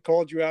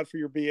you out for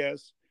your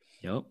BS,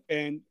 Yep.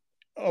 and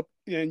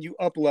you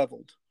up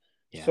leveled.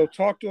 Yeah. So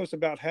talk to us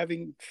about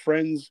having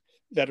friends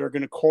that are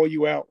going to call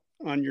you out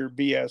on your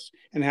BS,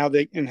 and how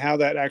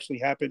that actually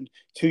happened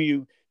to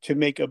you to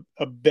make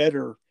a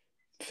better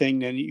thing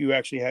than you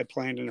actually had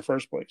planned in the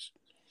first place.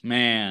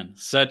 Man,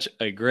 such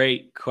a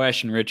great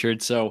question,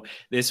 Richard. So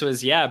this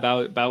was,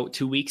 about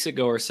 2 weeks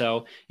ago or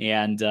so.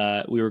 And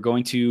we were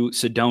going to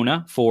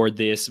Sedona for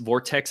this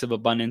Vortex of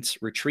Abundance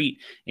retreat.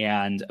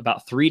 And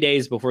about 3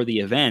 days before the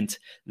event,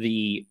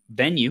 the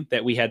venue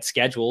that we had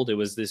scheduled, it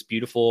was this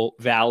beautiful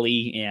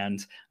valley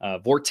and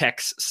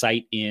Vortex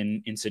site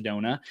in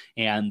Sedona.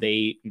 And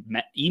they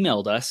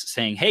emailed us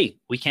saying, hey,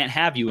 we can't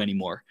have you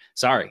anymore.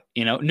 Sorry.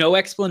 No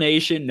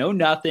explanation, no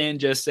nothing,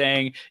 just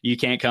saying you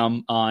can't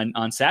come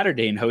on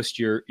Saturday and host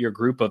your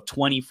group of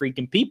 20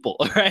 freaking people,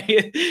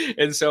 right?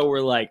 And so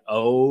we're like,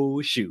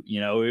 oh shoot,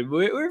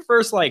 we're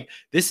first like,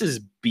 this is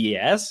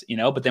BS,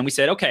 but then we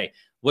said, okay,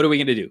 what are we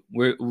going to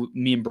do?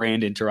 Me and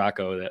Brandon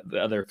Taraco, the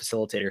other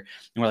facilitator,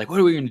 and we're like,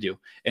 what are we going to do?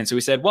 And so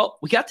we said, well,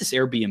 we got this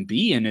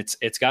Airbnb, and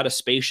it's got a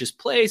spacious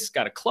place,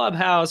 got a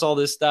clubhouse, all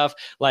this stuff.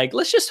 Like,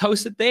 let's just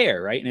host it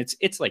there, right? And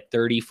it's like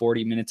 30,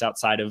 40 minutes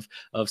outside of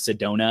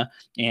Sedona.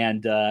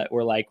 And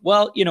we're like,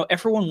 well,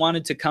 everyone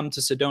wanted to come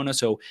to Sedona,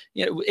 so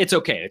it's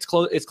okay.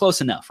 It's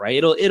close enough,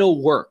 right? It'll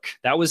work.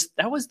 That was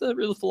the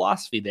real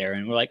philosophy there.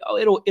 And we're like,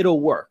 oh, it'll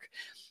work.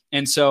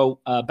 And so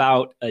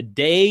about a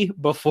day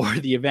before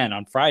the event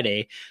on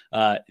Friday,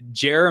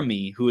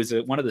 Jeremy, who is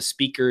one of the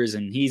speakers,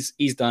 and he's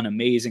done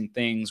amazing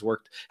things,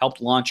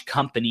 helped launch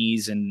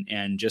companies,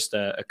 and just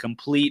a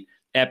complete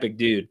epic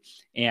dude.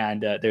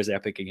 And there's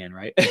epic again,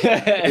 right?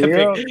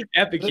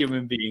 epic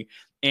human being.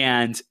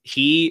 And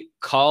he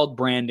called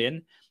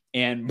Brandon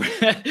and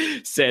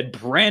said,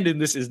 Brandon,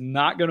 this is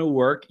not going to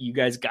work. You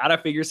guys got to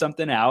figure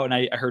something out. And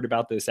I heard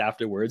about this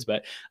afterwards,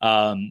 but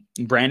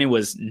Brandon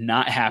was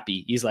not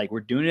happy. He's like, we're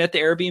doing it at the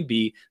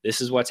Airbnb.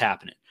 This is what's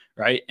happening.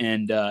 Right.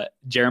 And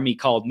Jeremy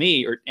called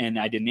me and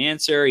I didn't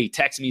answer. He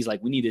texted me. He's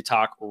like, we need to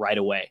talk right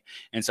away.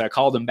 And so I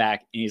called him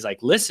back and he's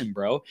like, listen,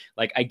 bro,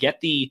 like I get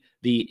the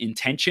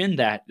intention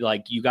that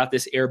like you got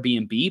this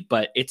Airbnb,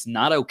 but it's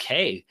not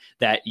okay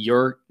that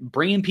you're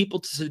bringing people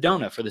to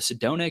Sedona for the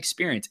Sedona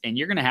experience and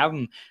you're going to have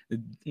them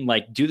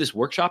like do this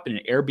workshop in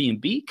an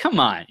Airbnb. Come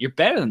on. You're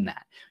better than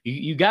that.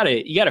 You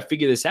gotta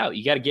figure this out.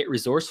 You got to get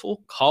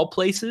resourceful, call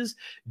places,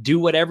 do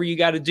whatever you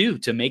got to do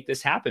to make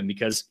this happen,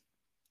 because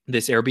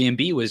this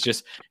Airbnb was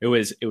just, it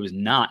was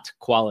not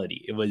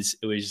quality. It was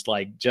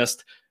like,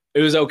 just,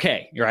 it was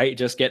okay. Right.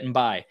 Just getting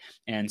by.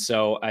 And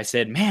so I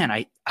said, man,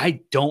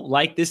 I don't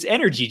like this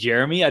energy,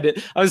 Jeremy. I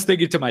was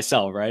thinking to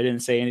myself, right? I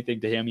didn't say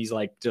anything to him. He's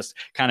like, just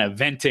kind of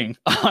venting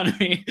on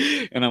me.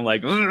 And I'm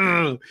like,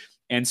 ugh.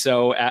 And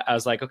so I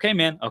was like, okay,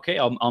 man, okay,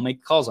 I'll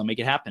make calls. I'll make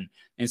it happen.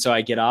 And so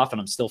I get off and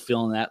I'm still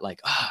feeling that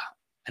like, I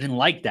didn't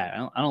like that.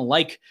 I don't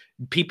like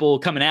people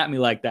coming at me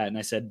like that. And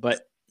I said,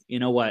 but you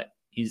know what?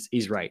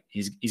 He's right.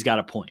 He's got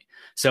a point.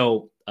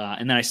 So,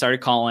 and then I started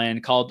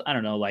called, I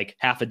don't know, like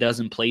half a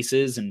dozen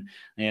places. And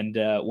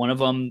one of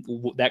them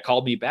that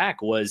called me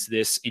back was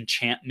this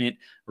Enchantment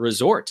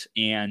Resort.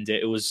 And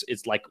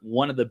it's like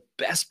one of the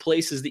best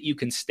places that you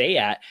can stay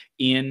at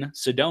in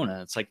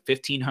Sedona. It's like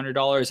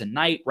 $1,500 a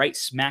night, right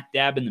smack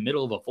dab in the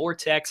middle of a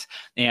vortex.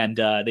 And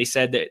they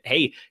said that,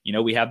 hey,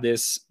 we have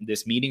this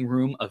meeting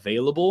room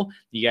available.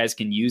 You guys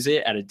can use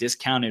it at a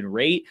discounted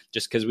rate,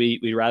 just because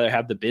we'd rather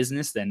have the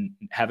business than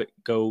have it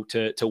go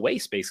to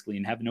waste, basically,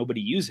 and have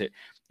nobody use it.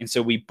 And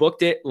so we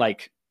booked it,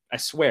 like, I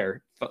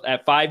swear,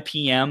 at 5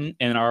 p.m.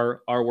 and our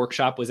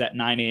workshop was at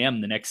 9 a.m.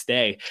 the next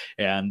day,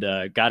 and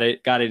got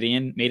it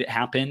in, made it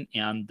happen.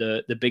 And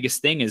the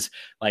biggest thing is,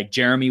 like,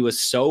 Jeremy was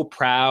so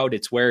proud.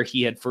 It's where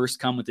he had first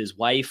come with his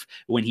wife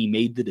when he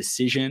made the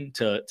decision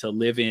to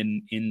live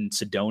in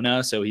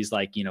Sedona. So he's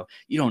like, you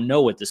don't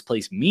know what this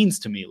place means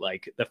to me.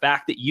 Like, the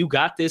fact that you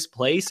got this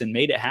place and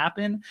made it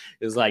happen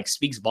is like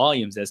speaks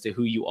volumes as to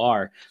who you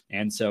are.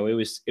 And so it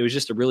was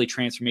just a really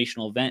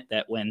transformational event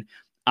that when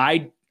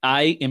I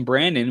and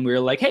Brandon, we were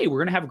like, hey, we're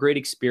going to have a great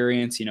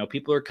experience.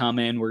 People are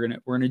coming. We're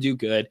going to do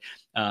good.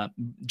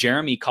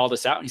 Jeremy called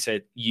us out and he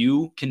said,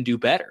 you can do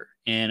better.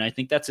 And I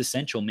think that's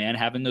essential, man.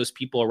 Having those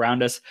people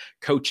around us,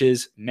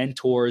 coaches,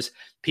 mentors,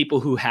 people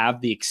who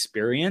have the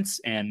experience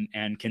and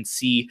can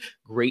see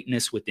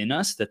greatness within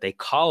us, that they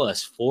call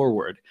us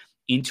forward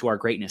into our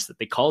greatness, that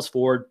they call us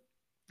forward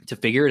to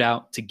figure it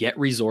out, to get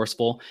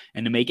resourceful,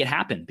 and to make it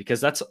happen.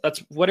 Because that's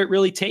what it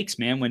really takes,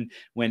 man.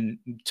 When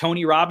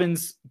Tony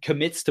Robbins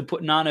commits to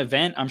putting on an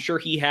event, I'm sure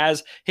he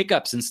has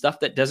hiccups and stuff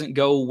that doesn't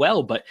go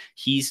well, but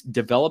he's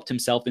developed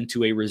himself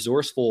into a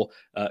resourceful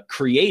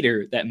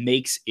creator that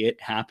makes it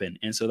happen.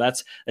 And so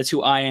that's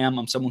who I am.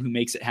 I'm someone who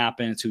makes it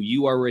happen. It's who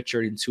you are,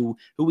 Richard. It's who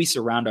we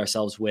surround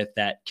ourselves with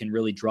that can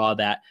really draw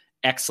that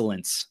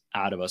excellence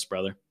out of us,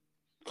 brother.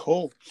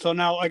 Cool. So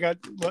now I got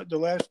the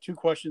last two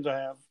questions I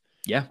have.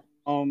 Yeah.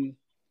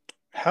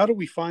 How do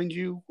we find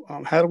you?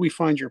 How do we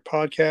find your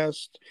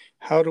podcast?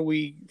 How do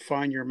we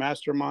find your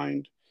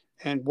mastermind?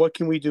 And what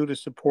can we do to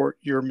support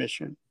your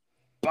mission?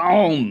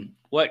 Boom.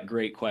 What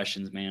great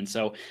questions, man.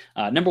 So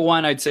number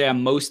one, I'd say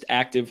I'm most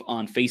active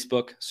on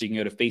Facebook. So you can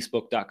go to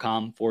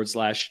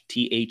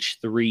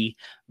facebook.com/TH3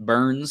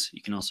 Burns.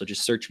 You can also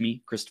just search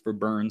me, Christopher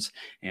Burns,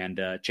 and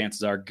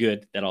chances are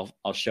good that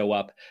I'll show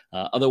up.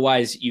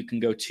 Otherwise, you can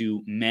go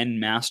to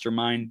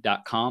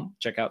menmastermind.com.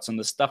 Check out some of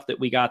the stuff that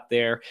we got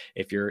there.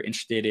 If you're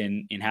interested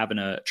in having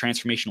a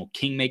transformational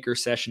kingmaker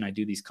session, I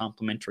do these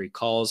complimentary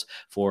calls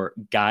for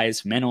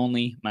guys, men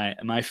only.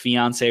 My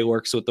fiance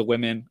works with the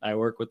women. I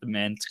work with the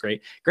men. It's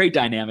great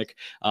dynamic.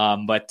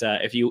 But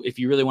if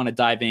you really want to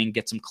dive in,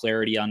 get some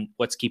clarity on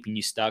what's keeping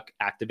you stuck,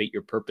 activate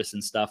your purpose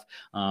and stuff,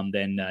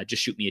 then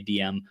just shoot me a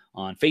DM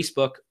on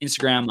Facebook,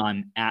 Instagram.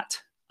 I'm at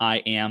I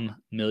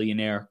am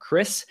Millionaire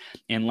Chris.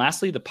 And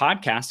lastly, the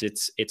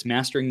podcast, it's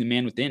Mastering the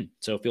Man Within.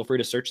 So feel free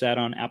to search that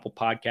on Apple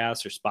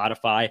Podcasts or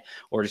Spotify,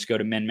 or just go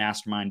to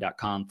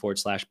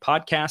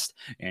menmastermind.com/podcast,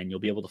 and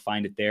you'll be able to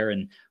find it there.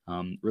 And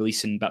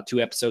releasing about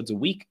 2 episodes a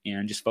week,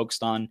 and just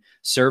focused on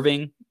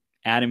serving,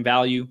 adding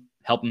value,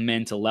 helping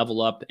men to level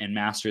up and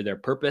master their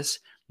purpose,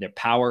 their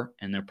power,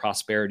 and their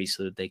prosperity,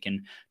 so that they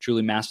can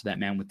truly master that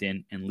man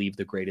within and leave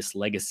the greatest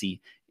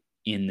legacy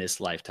in this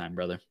lifetime,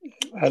 brother.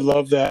 I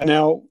love that.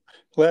 Now,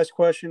 last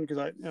question, because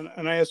I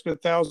ask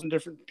 1,000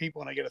 different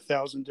people and I get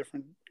 1,000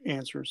 different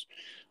answers.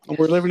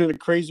 We're living in a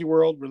crazy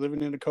world. We're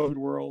living in a COVID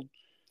world.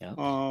 Yeah.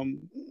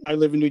 I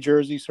live in New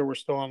Jersey, so we're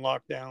still on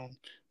lockdown.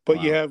 But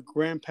Wow. You have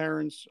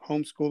grandparents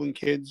homeschooling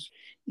kids.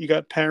 You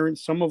got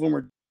parents. Some of them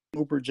are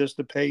Uber just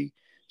to pay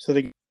so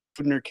they can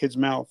put in their kid's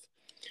mouth.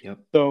 Yep.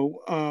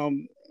 So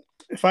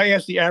if I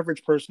ask the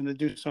average person to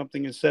do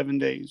something in 7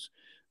 days,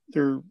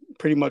 they're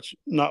pretty much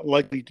not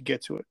likely to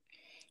get to it.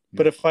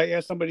 But if I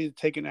ask somebody to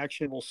take an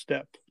actionable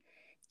step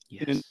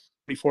in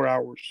 24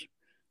 hours,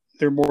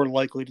 they're more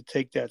likely to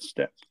take that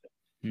step.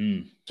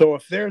 So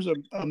if there's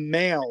a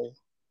male,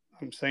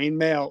 I'm saying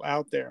male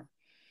out there,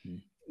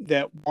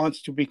 that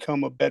wants to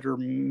become a better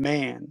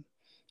man,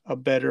 a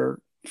better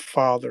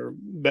father,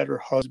 better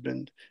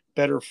husband,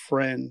 better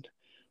friend,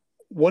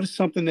 what is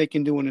something they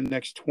can do in the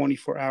next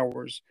 24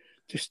 hours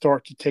to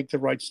start to take the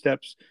right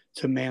steps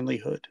to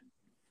manlyhood?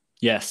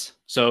 Yes.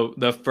 So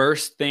the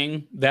first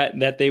thing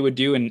that they would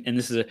do, and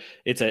this is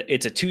it's a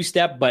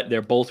 2-step, but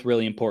they're both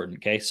really important.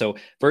 Okay. So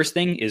first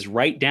thing is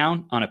write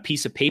down on a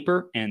piece of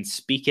paper and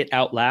speak it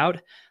out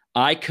loud.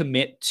 I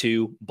commit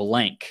to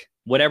blank.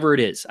 Whatever it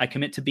is, I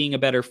commit to being a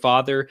better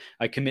father.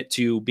 I commit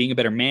to being a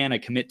better man. I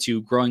commit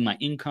to growing my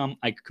income.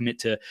 I commit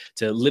to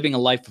living a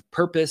life of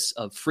purpose,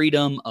 of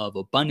freedom, of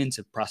abundance,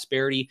 of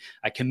prosperity.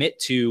 I commit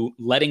to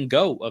letting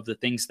go of the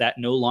things that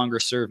no longer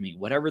serve me,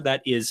 whatever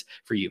that is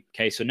for you.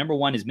 Okay. So number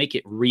one is make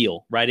it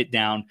real, write it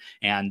down.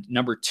 And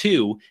number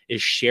two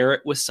is share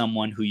it with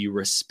someone who you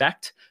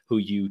respect, who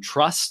you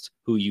trust,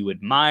 who you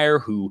admire,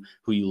 who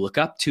you look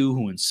up to,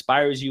 who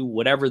inspires you,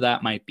 whatever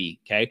that might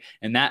be. Okay.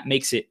 And that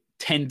makes it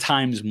 10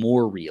 times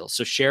more real.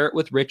 So share it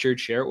with Richard,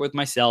 share it with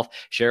myself,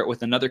 share it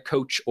with another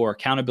coach or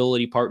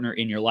accountability partner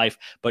in your life,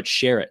 but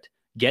share it.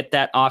 Get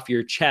that off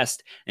your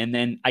chest. And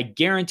then I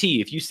guarantee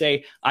if you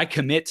say, I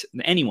commit,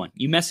 anyone,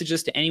 you message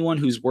this to anyone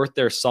who's worth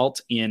their salt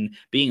in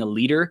being a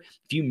leader.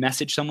 If you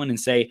message someone and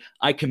say,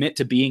 I commit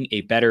to being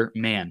a better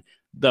man,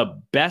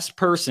 the best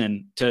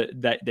person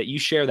that you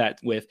share that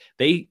with,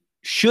 they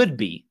should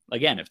be,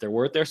 again, if they're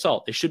worth their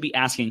salt, they should be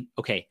asking,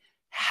 okay,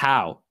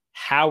 how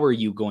are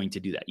you going to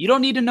do that? You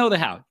don't need to know the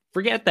how.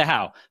 Forget the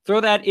how.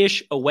 Throw that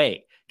ish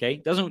away. Okay.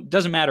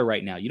 Doesn't matter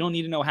right now. You don't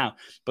need to know how.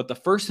 But the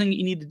first thing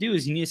you need to do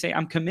is you need to say,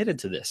 I'm committed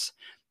to this.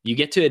 You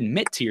get to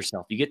admit to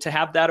yourself. You get to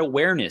have that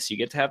awareness. You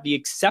get to have the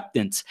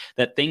acceptance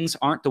that things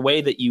aren't the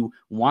way that you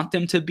want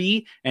them to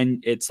be.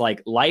 And it's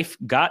like life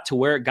got to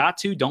where it got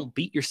to. Don't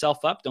beat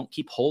yourself up. Don't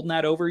keep holding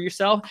that over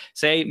yourself.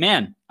 Say,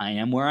 man, I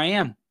am where I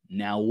am.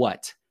 Now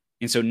what?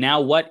 And so now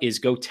what is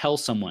go tell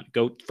someone,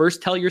 go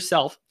first tell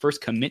yourself,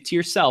 first commit to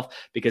yourself,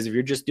 because if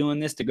you're just doing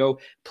this to go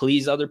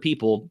please other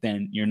people,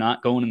 then you're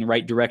not going in the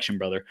right direction,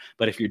 brother.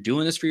 But if you're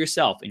doing this for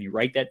yourself and you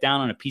write that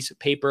down on a piece of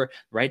paper,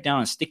 write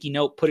down a sticky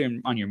note, put it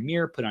on your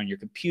mirror, put it on your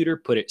computer,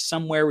 put it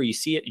somewhere where you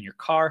see it in your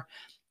car,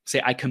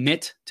 say, I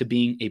commit to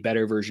being a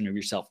better version of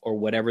yourself, or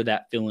whatever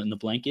that fill in the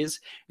blank is,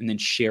 and then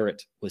share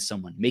it with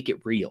someone. Make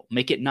it real.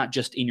 Make it not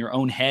just in your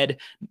own head,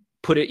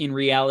 put it in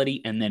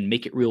reality, and then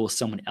make it real with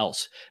someone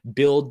else.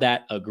 Build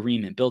that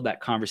agreement, build that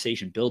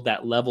conversation, build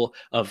that level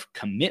of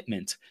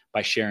commitment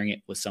by sharing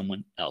it with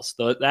someone else.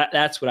 So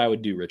that's what I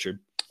would do, Richard.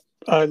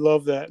 I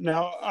love that.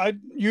 Now, I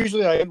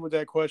end with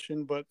that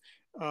question, but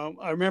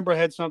I remember I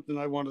had something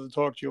I wanted to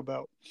talk to you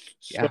about.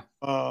 So,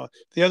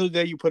 the other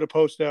day you put a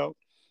post out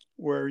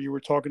where you were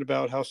talking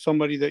about how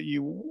somebody that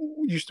you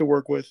used to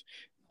work with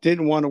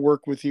didn't want to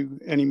work with you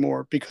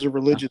anymore because of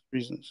religious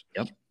reasons.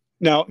 Yep.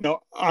 Now,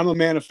 I'm a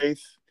man of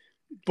faith,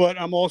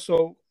 but I'm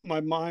also,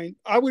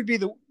 I would be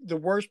the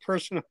worst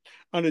person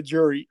on a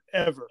jury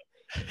ever.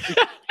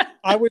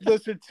 I would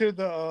listen to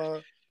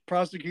the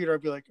prosecutor.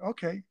 I'd be like,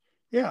 okay,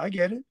 yeah, I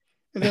get it.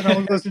 And then I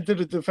would listen to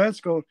the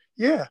defense go,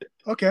 yeah,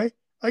 okay,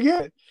 I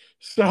get it.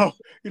 So,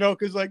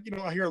 because I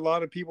hear a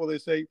lot of people, they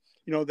say,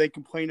 they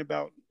complain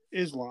about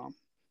Islam,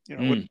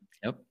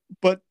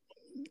 but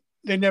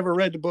they never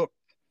read the book.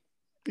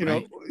 They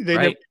never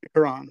read the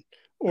Quran.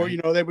 Or,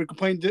 they would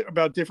complain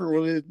about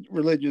different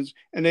religions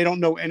and they don't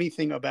know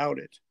anything about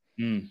it.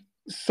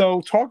 So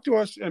talk to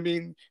us. I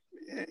mean,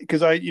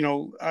 because I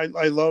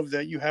love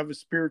that you have a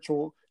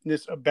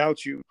spiritualness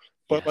about you.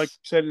 But like you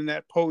said in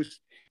that post,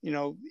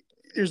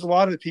 there's a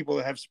lot of people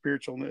that have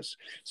spiritualness.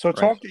 So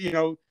talk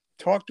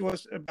to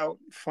us about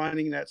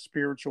finding that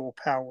spiritual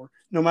power,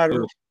 no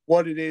matter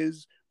what it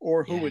is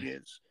or who it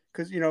is.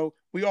 Because,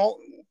 we all,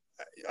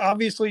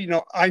 obviously,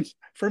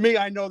 for me,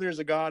 I know there's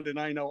a God and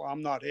I know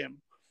I'm not him.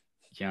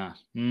 Yeah.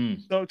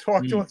 So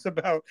talk to us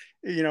about,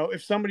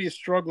 if somebody is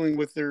struggling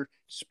with their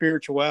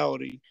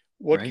spirituality,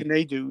 what can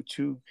they do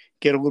to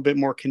get a little bit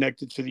more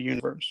connected to the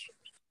universe?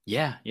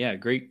 Yeah.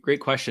 Great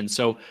question.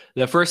 So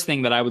the first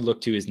thing that I would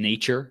look to is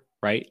nature,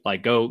 right?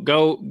 Like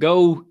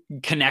go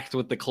connect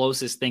with the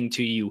closest thing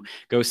to you.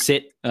 Go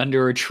sit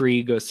under a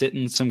tree, go sit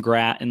in some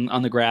grass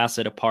on the grass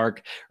at a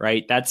park,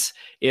 right? That's,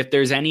 if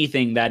there's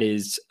anything that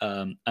is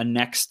a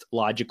next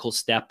logical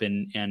step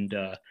and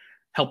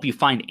help you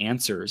find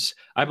answers.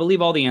 I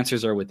believe all the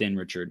answers are within,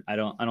 Richard. I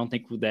don't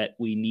think that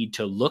we need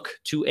to look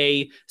to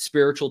a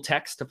spiritual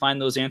text to find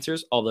those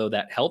answers, although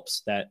that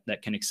helps, that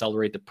can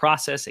accelerate the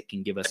process. It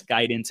can give us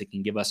guidance. It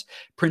can give us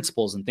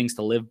principles and things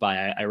to live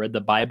by. I read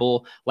the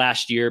Bible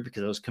last year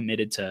because I was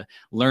committed to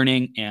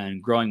learning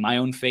and growing my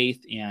own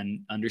faith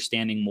and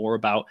understanding more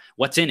about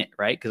what's in it,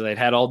 right? Because I'd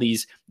had all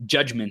these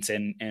judgments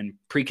and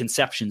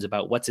preconceptions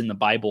about what's in the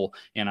Bible.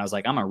 And I was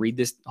like, I'm going to read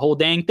this whole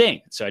dang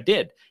thing. So I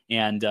did.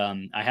 And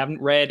I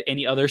haven't read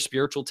any other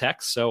spiritual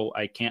texts, so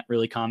I can't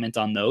really comment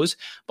on those.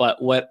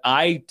 But what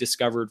I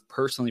discovered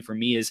personally for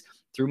me is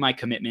through my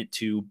commitment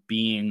to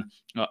being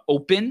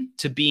open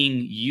to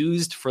being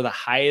used for the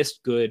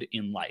highest good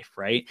in life,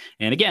 right?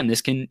 And again,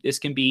 this can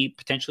be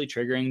potentially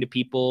triggering to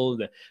people.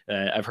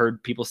 I've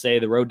heard people say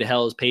the road to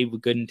hell is paved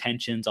with good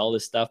intentions, all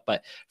this stuff.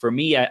 But for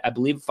me, I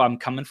believe if I'm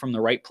coming from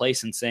the right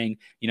place and saying,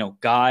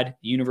 God,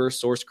 universe,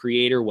 source,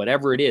 creator,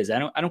 whatever it is, I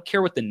don't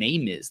care what the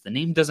name is. The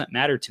name doesn't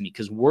matter to me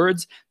because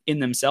words in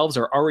themselves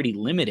are already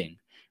limiting.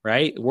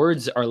 Right?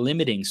 Words are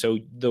limiting. So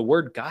the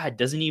word God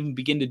doesn't even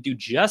begin to do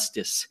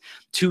justice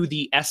to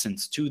the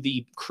essence, to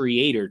the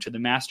creator, to the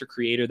master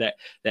creator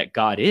that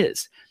God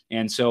is.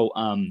 And so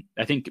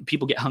I think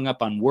people get hung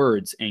up on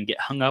words and get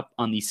hung up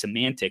on the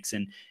semantics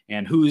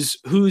and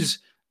whose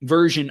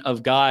version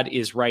of God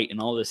is right and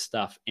all this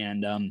stuff.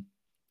 And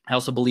I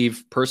also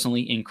believe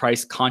personally in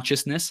Christ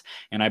consciousness.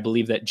 And I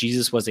believe that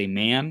Jesus was a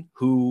man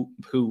who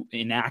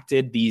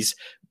enacted these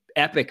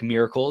epic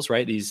miracles,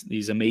 right?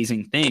 These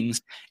amazing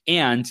things.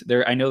 And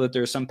I know that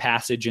there's some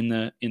passage in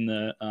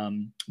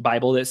the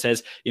Bible that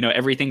says,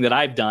 everything that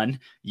I've done,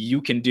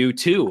 you can do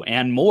too,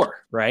 and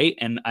more, right?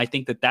 And I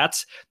think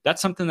that's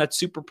something that's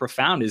super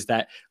profound, is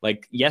that,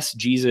 like, yes,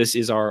 Jesus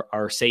is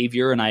our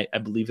savior. And I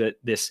believe that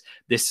this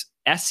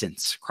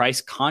essence,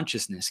 Christ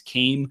consciousness,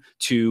 came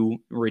to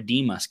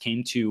redeem us,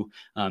 came to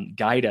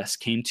guide us,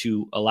 came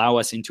to allow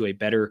us into a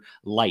better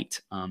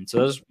light. So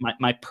those are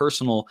my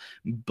personal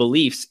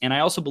beliefs. And I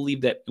also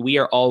believe that we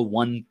are all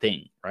one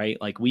thing, right?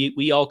 Like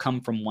we all come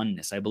from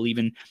oneness. I believe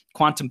in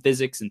quantum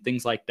physics and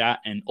things like that.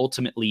 And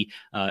ultimately,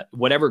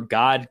 whatever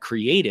God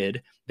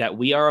created, that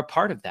we are a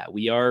part of that.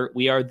 We are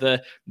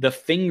the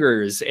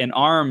fingers and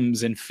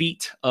arms and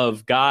feet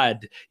of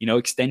God,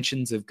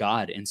 extensions of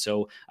God. And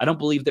so I don't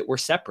believe that we're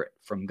separate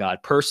from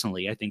God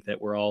personally. I think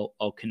that we're all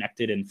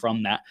connected and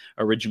from that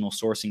original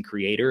source and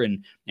creator.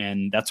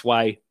 And that's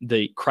why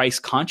the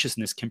Christ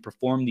consciousness can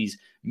perform these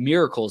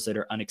miracles that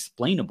are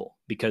unexplainable,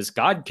 because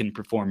God can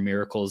perform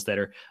miracles that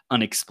are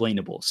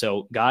unexplainable.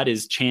 So God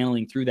is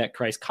channeling through that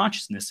Christ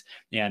consciousness.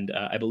 And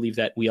I believe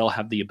that we all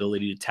have the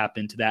ability to tap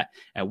into that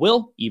at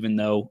will, even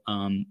though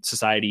know,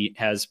 society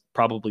has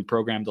probably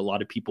programmed a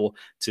lot of people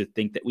to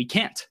think that we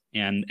can't.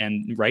 And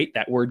right,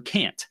 that word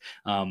can't.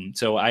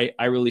 So I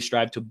really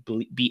strive to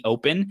be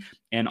open.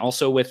 And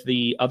also with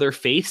the other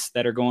faiths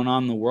that are going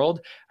on in the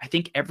world, I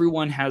think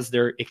everyone has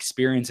their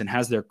experience and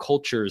has their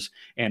cultures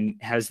and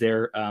has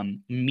their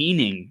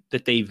meaning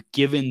that they've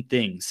given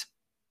things.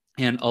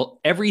 And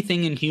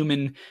everything in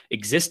human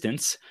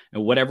existence,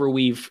 whatever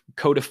we've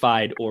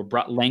codified or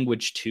brought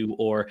language to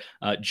or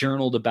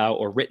journaled about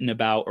or written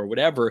about or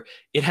whatever,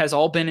 it has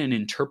all been an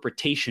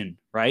interpretation,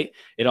 right?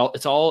 We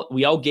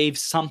all gave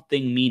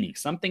something meaning.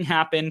 Something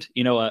happened,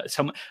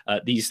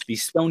 these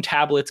stone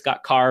tablets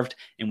got carved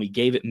and we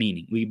gave it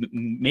meaning. We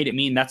made it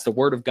mean that's the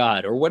word of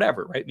God or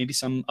whatever, right? Maybe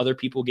some other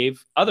people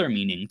gave other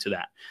meaning to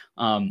that.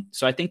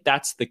 So I think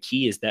that's the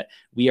key, is that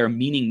we are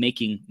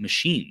meaning-making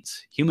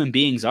machines. Human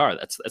beings are.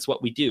 That's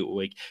what we do.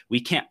 Like,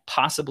 we can't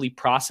possibly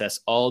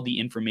process all the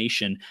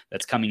information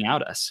that's coming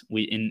at us.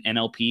 We, in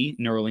NLP,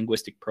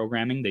 neuro-linguistic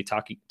programming, they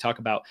talk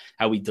about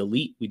how we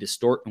delete, we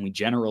distort, and we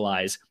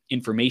generalize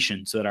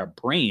information so that our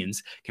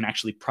brains can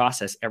actually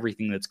process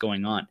everything that's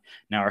going on.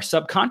 Now, our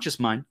subconscious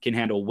mind can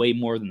handle way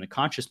more than the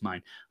conscious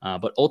mind.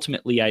 But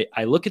ultimately,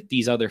 I look at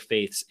these other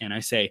faiths and I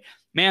say,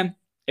 man,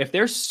 if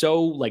they're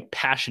so like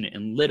passionate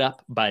and lit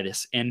up by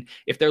this, and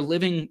if they're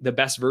living the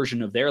best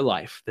version of their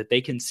life that they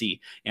can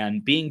see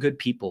and being good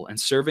people and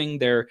serving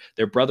their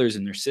brothers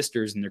and their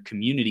sisters and their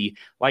community,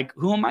 like,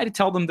 who am I to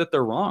tell them that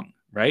they're wrong,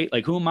 right?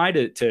 Like, who am I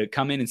to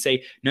come in and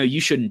say, no, you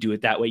shouldn't do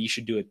it that way, you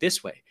should do it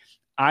this way?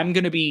 I'm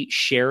going to be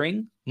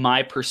sharing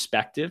my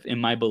perspective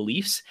and my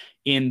beliefs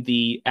in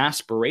the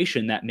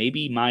aspiration that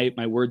maybe my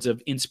words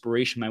of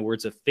inspiration, my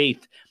words of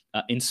faith,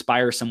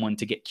 inspire someone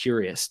to get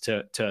curious,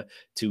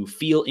 to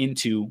feel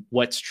into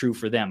what's true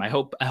for them. I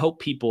hope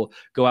people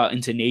go out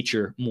into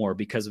nature more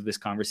because of this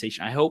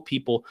conversation. I hope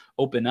people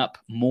open up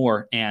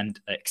more and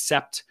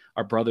accept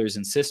our brothers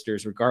and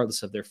sisters,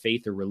 regardless of their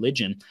faith or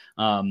religion,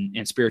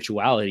 and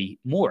spirituality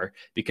more,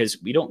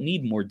 because we don't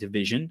need more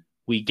division.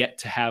 We get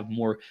to have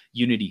more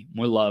unity,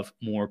 more love,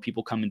 more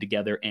people coming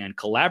together and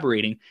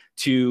collaborating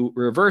to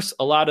reverse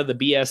a lot of the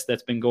BS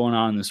that's been going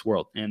on in this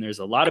world. And there's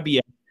a lot of BS.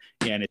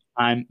 And it's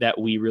time that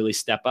we really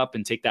step up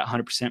and take that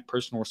 100%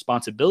 personal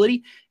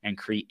responsibility and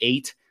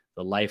create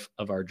the life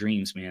of our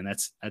dreams, man.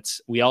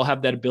 That's we all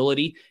have that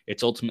ability.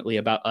 It's ultimately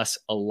about us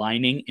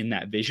aligning in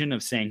that vision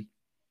of saying,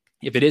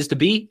 if it is to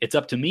be, it's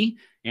up to me.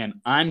 And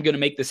I'm going to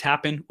make this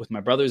happen with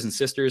my brothers and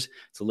sisters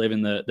to live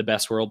in the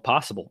best world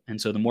possible. And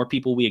so the more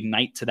people we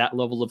ignite to that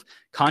level of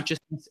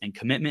consciousness and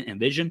commitment and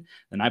vision,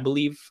 then I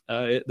believe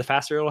the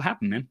faster it'll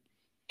happen, man.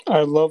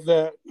 I love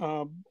that.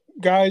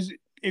 Guys,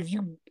 if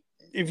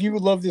you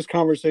love this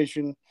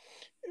conversation,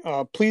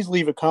 please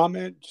leave a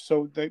comment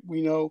so that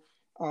we know.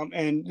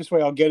 And this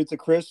way I'll get it to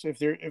Chris.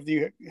 If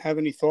you have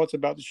any thoughts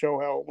about the show,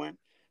 how it went,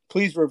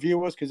 please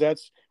review us,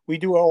 because we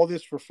do all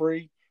this for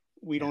free.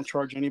 We don't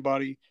charge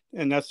anybody.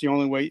 And that's the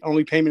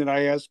only payment that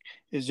I ask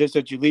is just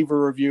that you leave a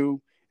review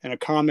and a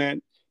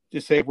comment to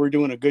say if we're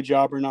doing a good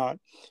job or not.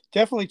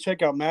 Definitely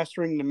check out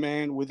Mastering the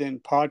Man Within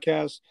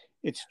podcast.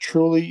 It's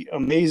truly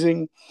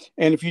amazing.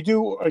 And if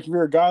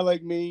you're a guy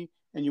like me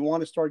and you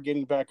want to start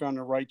getting back on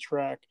the right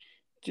track,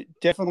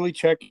 definitely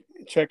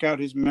check out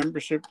his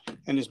membership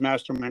and his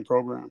mastermind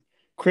program.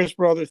 Chris,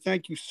 brother,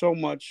 thank you so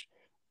much.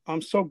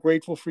 I'm so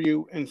grateful for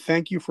you, and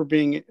thank you for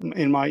being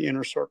in my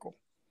inner circle.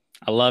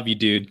 I love you,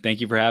 dude. Thank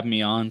you for having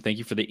me on. Thank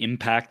you for the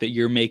impact that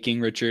you're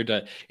making, Richard,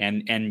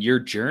 and your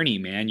journey,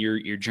 man.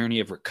 Your journey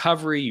of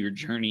recovery, your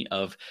journey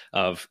of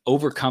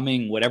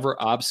overcoming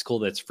whatever obstacle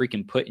that's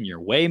freaking put in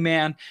your way,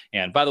 man.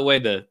 And by the way,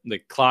 the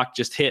clock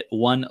just hit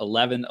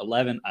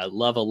 1:11:11. I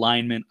love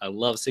alignment. I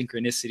love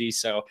synchronicity.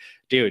 So,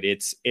 dude,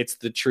 it's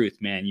the truth,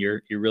 man.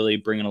 You're really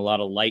bringing a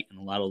lot of light and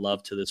a lot of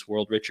love to this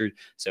world, Richard.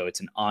 So it's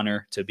an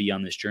honor to be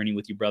on this journey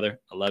with you, brother.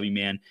 I love you,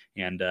 man,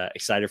 and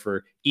excited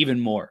for even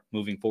more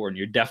moving forward. And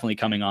you're definitely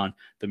coming on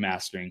the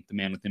Mastering the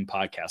Man Within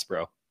podcast,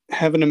 bro.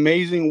 Have an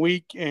amazing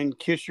week and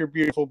kiss your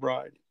beautiful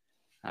bride.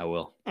 I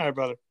will. All right,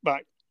 brother.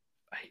 Bye.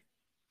 Bye.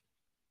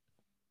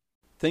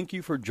 Thank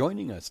you for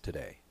joining us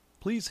today.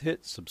 Please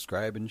hit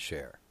subscribe and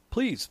share.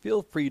 Please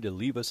feel free to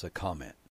leave us a comment.